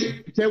y'all up.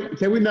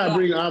 Can we not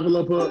bring the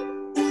envelope up?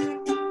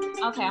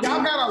 Okay.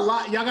 Y'all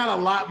got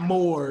a lot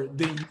more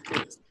than you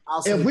think.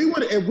 If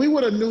we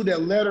would have knew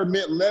that letter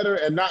meant letter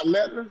and not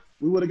letter,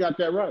 we would have got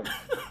that right.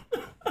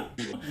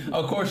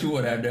 Of course you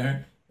would have,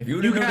 Darren. If you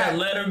would have known that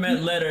letter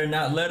meant letter and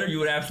not letter, you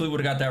would absolutely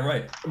would have got that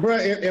right. Bro,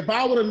 if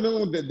I would have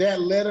known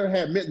that letter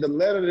had meant the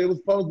letter that it was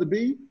supposed to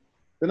be,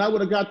 then I would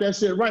have got that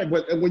shit right.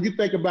 But when you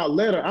think about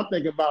letter, I'm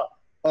thinking about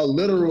a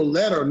literal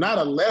letter, not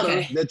a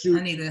letter that you.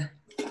 I need to.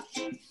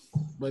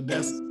 But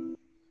that's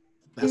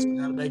what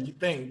gotta make you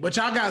think. But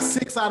y'all got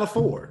 6 out of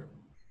 4.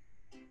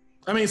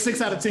 I mean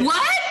 6 out of 10.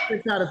 What?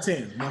 6 out of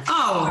 10.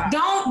 Oh,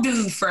 don't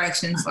do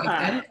fractions like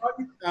that.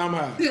 I'm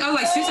out. I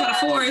was like 6 out of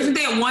 4. Isn't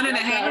that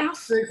 1.5?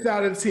 6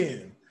 out of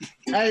 10.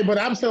 Hey, but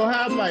I'm so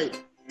high,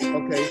 like,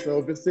 okay, so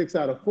if it's 6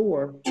 out of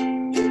 4.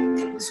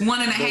 It's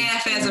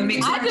 1.5 as a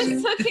mixed. I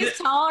just took his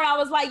tone. I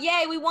was like,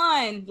 yay, we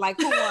won.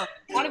 Like, who won? I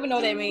don't even know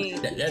what that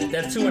means.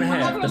 That's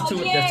 2.5. That's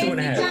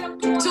 2.5.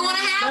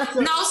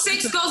 2.5? No,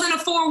 6 goes into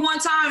 4 one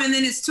time, and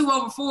then it's 2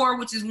 over 4,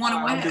 which is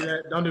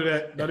 1.5. Don't do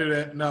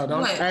that. No, don't.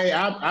 What? Hey,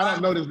 I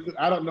don't know this.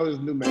 I don't know this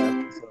new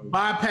math. So.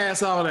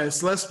 Bypass all that.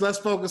 So let's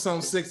focus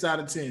on 6 out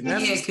of 10.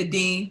 That's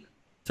Kadeem.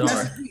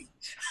 Sorry.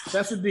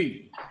 That's a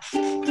D.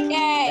 Yay.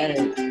 Hey,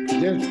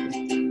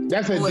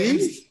 that's a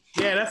D?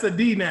 Yeah, that's a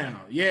D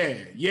now. Yeah.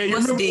 You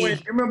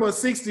remember a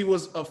 60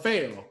 was a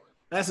fail.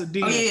 That's a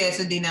D. Oh, yeah, it's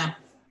a D now.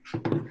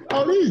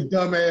 Oh, these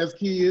dumbass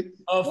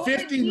kids. A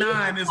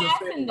 59 is a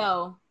fail.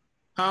 Though.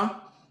 Huh?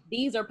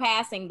 These are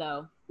passing,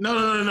 though.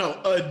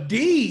 No. A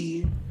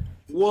D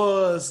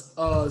was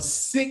a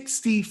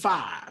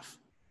 65.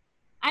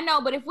 I know,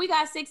 but if we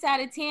got 6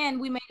 out of 10,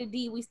 we made a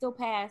D, we still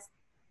passed.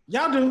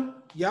 Y'all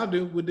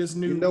do with this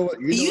new. It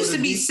used to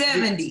be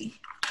 70.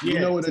 You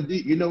know what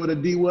a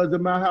D was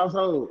in my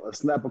household? A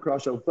slap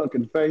across your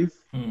fucking face.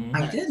 Mm-hmm.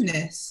 My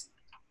goodness.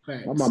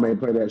 Thanks. My mom ain't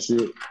play that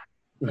shit.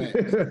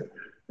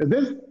 Is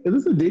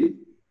this a D?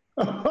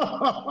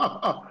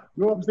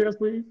 Go upstairs,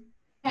 please.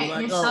 Hey,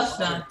 like, your stuff's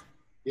done.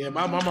 Yeah,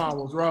 my mom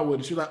was wrong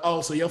with it. She was like,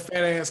 oh, so your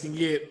fat ass can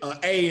get an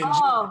A in G,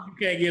 you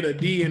can't get a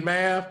D in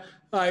math.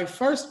 Like,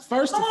 first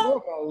and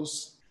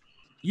foremost,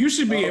 you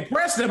should be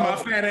impressed that my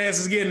fat ass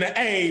is getting an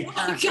A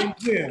in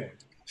gym.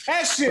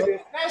 That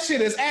shit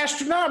is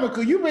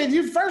astronomical.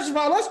 First of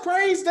all, let's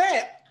praise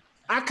that.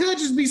 I could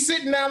just be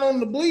sitting down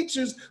on the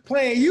bleachers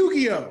playing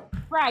Yu-Gi-Oh.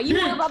 Right, you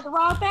know about the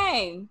wrong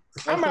thing.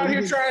 I'm out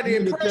here trying to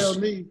impress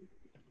you.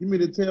 You mean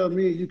to tell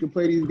me you can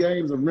play these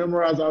games and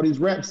memorize all these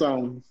rap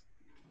songs?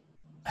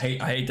 I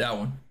hate that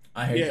one.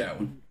 I hate that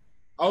one.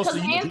 Oh, so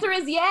the answer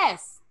is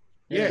yes.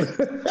 Yeah.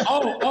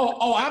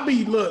 I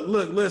be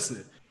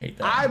listen.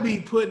 I be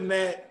putting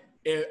that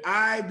And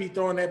I be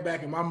throwing that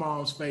back in my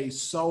mom's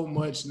face so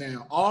much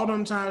now. All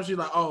them times she's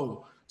like,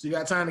 oh, so you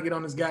got time to get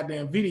on this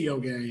goddamn video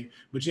game,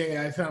 but you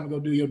ain't got time to go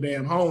do your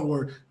damn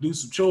homework, do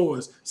some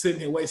chores, sitting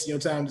here wasting your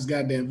time on this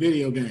goddamn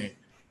video game.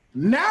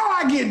 Now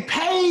I get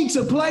paid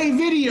to play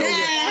video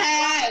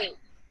games.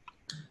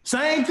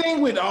 Same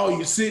thing with, oh,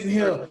 you're sitting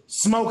here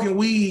smoking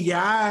weed, your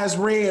eyes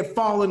red,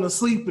 falling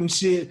asleep and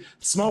shit,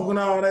 smoking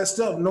all that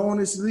stuff, knowing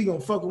this is gonna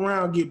fuck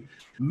around, get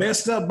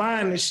messed up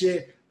buying this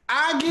shit.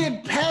 I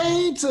get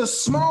paid to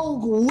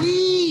smoke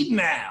weed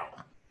now.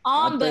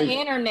 On the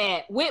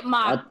internet with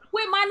my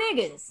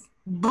niggas.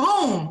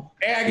 Boom.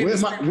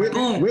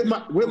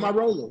 With my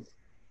rollers.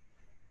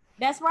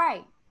 That's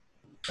right.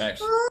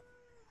 Facts.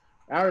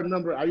 I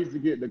remember I used to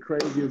get the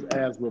craziest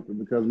ass whooping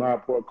because my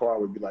report card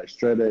would be like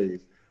straight A's,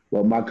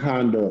 but my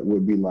conduct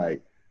would be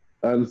like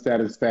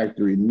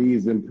unsatisfactory,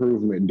 needs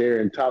improvement.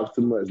 Darren talks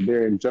too much.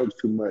 Darren jokes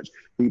too much.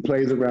 He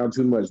plays around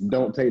too much.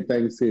 Don't take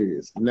things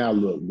serious. Now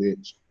look,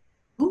 bitch.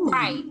 Ooh.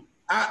 Right.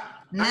 I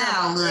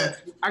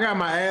got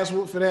my ass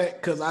whooped for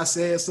that because I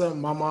said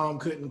something my mom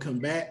couldn't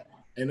combat,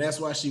 and that's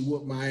why she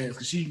whooped my ass.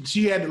 Cause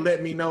she had to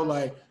let me know,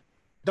 like,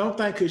 don't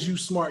think because you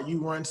smart you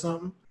run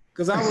something.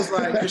 Because I was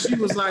like, because she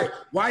was like,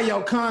 why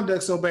your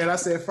conduct so bad? I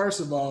said, first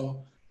of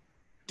all,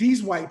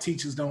 these white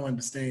teachers don't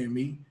understand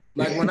me.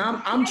 Like when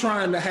I'm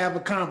trying to have a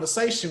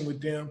conversation with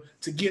them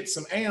to get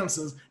some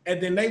answers,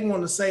 and then they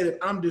want to say that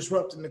I'm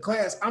disrupting the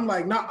class. I'm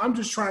like, no, I'm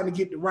just trying to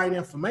get the right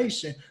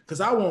information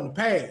because I want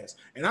to pass,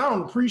 and I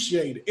don't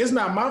appreciate it. It's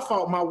not my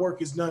fault my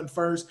work is done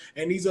first,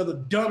 and these other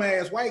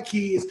dumbass white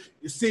kids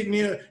is sitting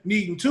there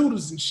needing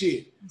tutors and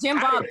shit. Jim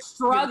Bob's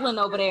struggling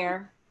over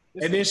there.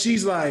 And then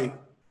she's like,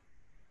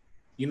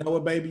 you know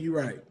what, baby,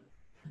 you're right.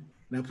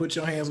 Now put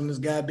your hands on this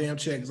goddamn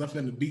check because I'm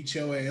finna beat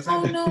your ass.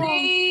 Oh no.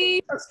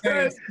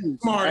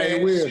 Smart Hey,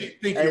 ass Will.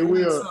 shit. Think Hey, you're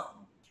Will. something.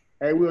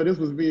 Hey, Will, this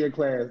was me in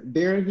class.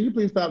 Darren, can you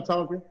please stop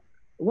talking?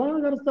 Why do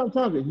I gotta stop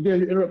talking? You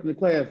didn't interrupt the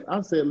class. I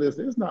said,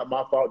 listen, it's not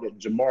my fault that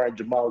Jamar and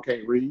Jamal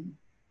can't read.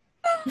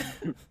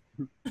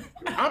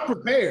 I'm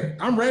prepared.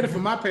 I'm ready for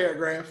my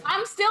paragraph.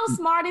 I'm still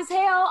smart as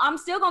hell. I'm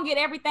still gonna get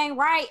everything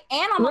right,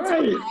 and I'm gonna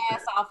talk my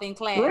ass off in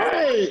class.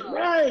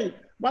 Right.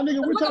 My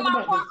nigga, Look at my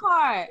report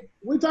card.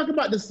 we talking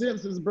about the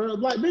Simpsons, bro.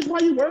 Like, bitch, why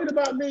you worried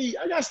about me?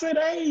 I got straight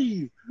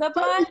A's. The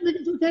Fuck these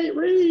niggas who can't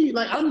read.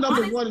 Like, I'm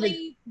number one in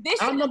honestly, this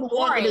shit I'm is number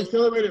one in boring.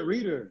 accelerated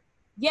reader.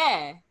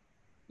 Yeah.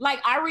 Like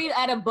I read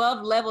at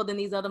above level than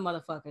these other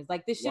motherfuckers.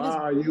 Like this shit Why is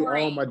are you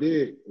boring. on my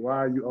dick? Why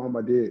are you on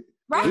my dick?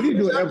 Right? We need to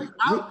do an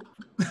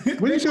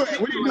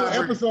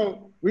episode.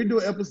 We do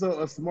an episode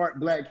of smart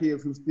black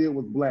kids who still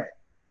was black.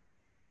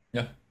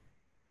 Yeah.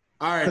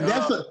 All right.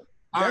 That's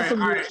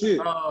some real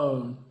shit.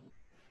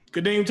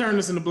 Kadeem, turn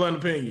this into blunt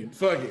opinion.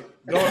 Fuck it.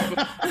 Y'all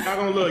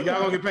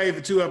gonna get paid for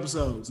 2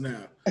 episodes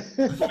now.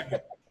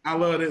 I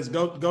love this.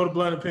 Go to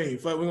blunt opinion.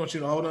 Fuck, we're gonna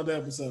shoot a whole nother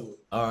episode.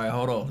 All right,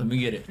 hold on. Let me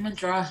get it. I'm gonna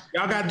try.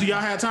 Do y'all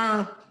have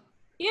time?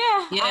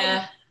 Yeah.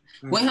 Yeah.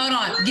 Wait, hold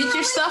on. Get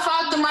your stuff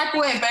out the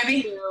microwave,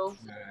 baby.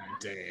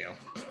 Damn.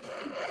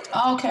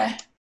 Okay.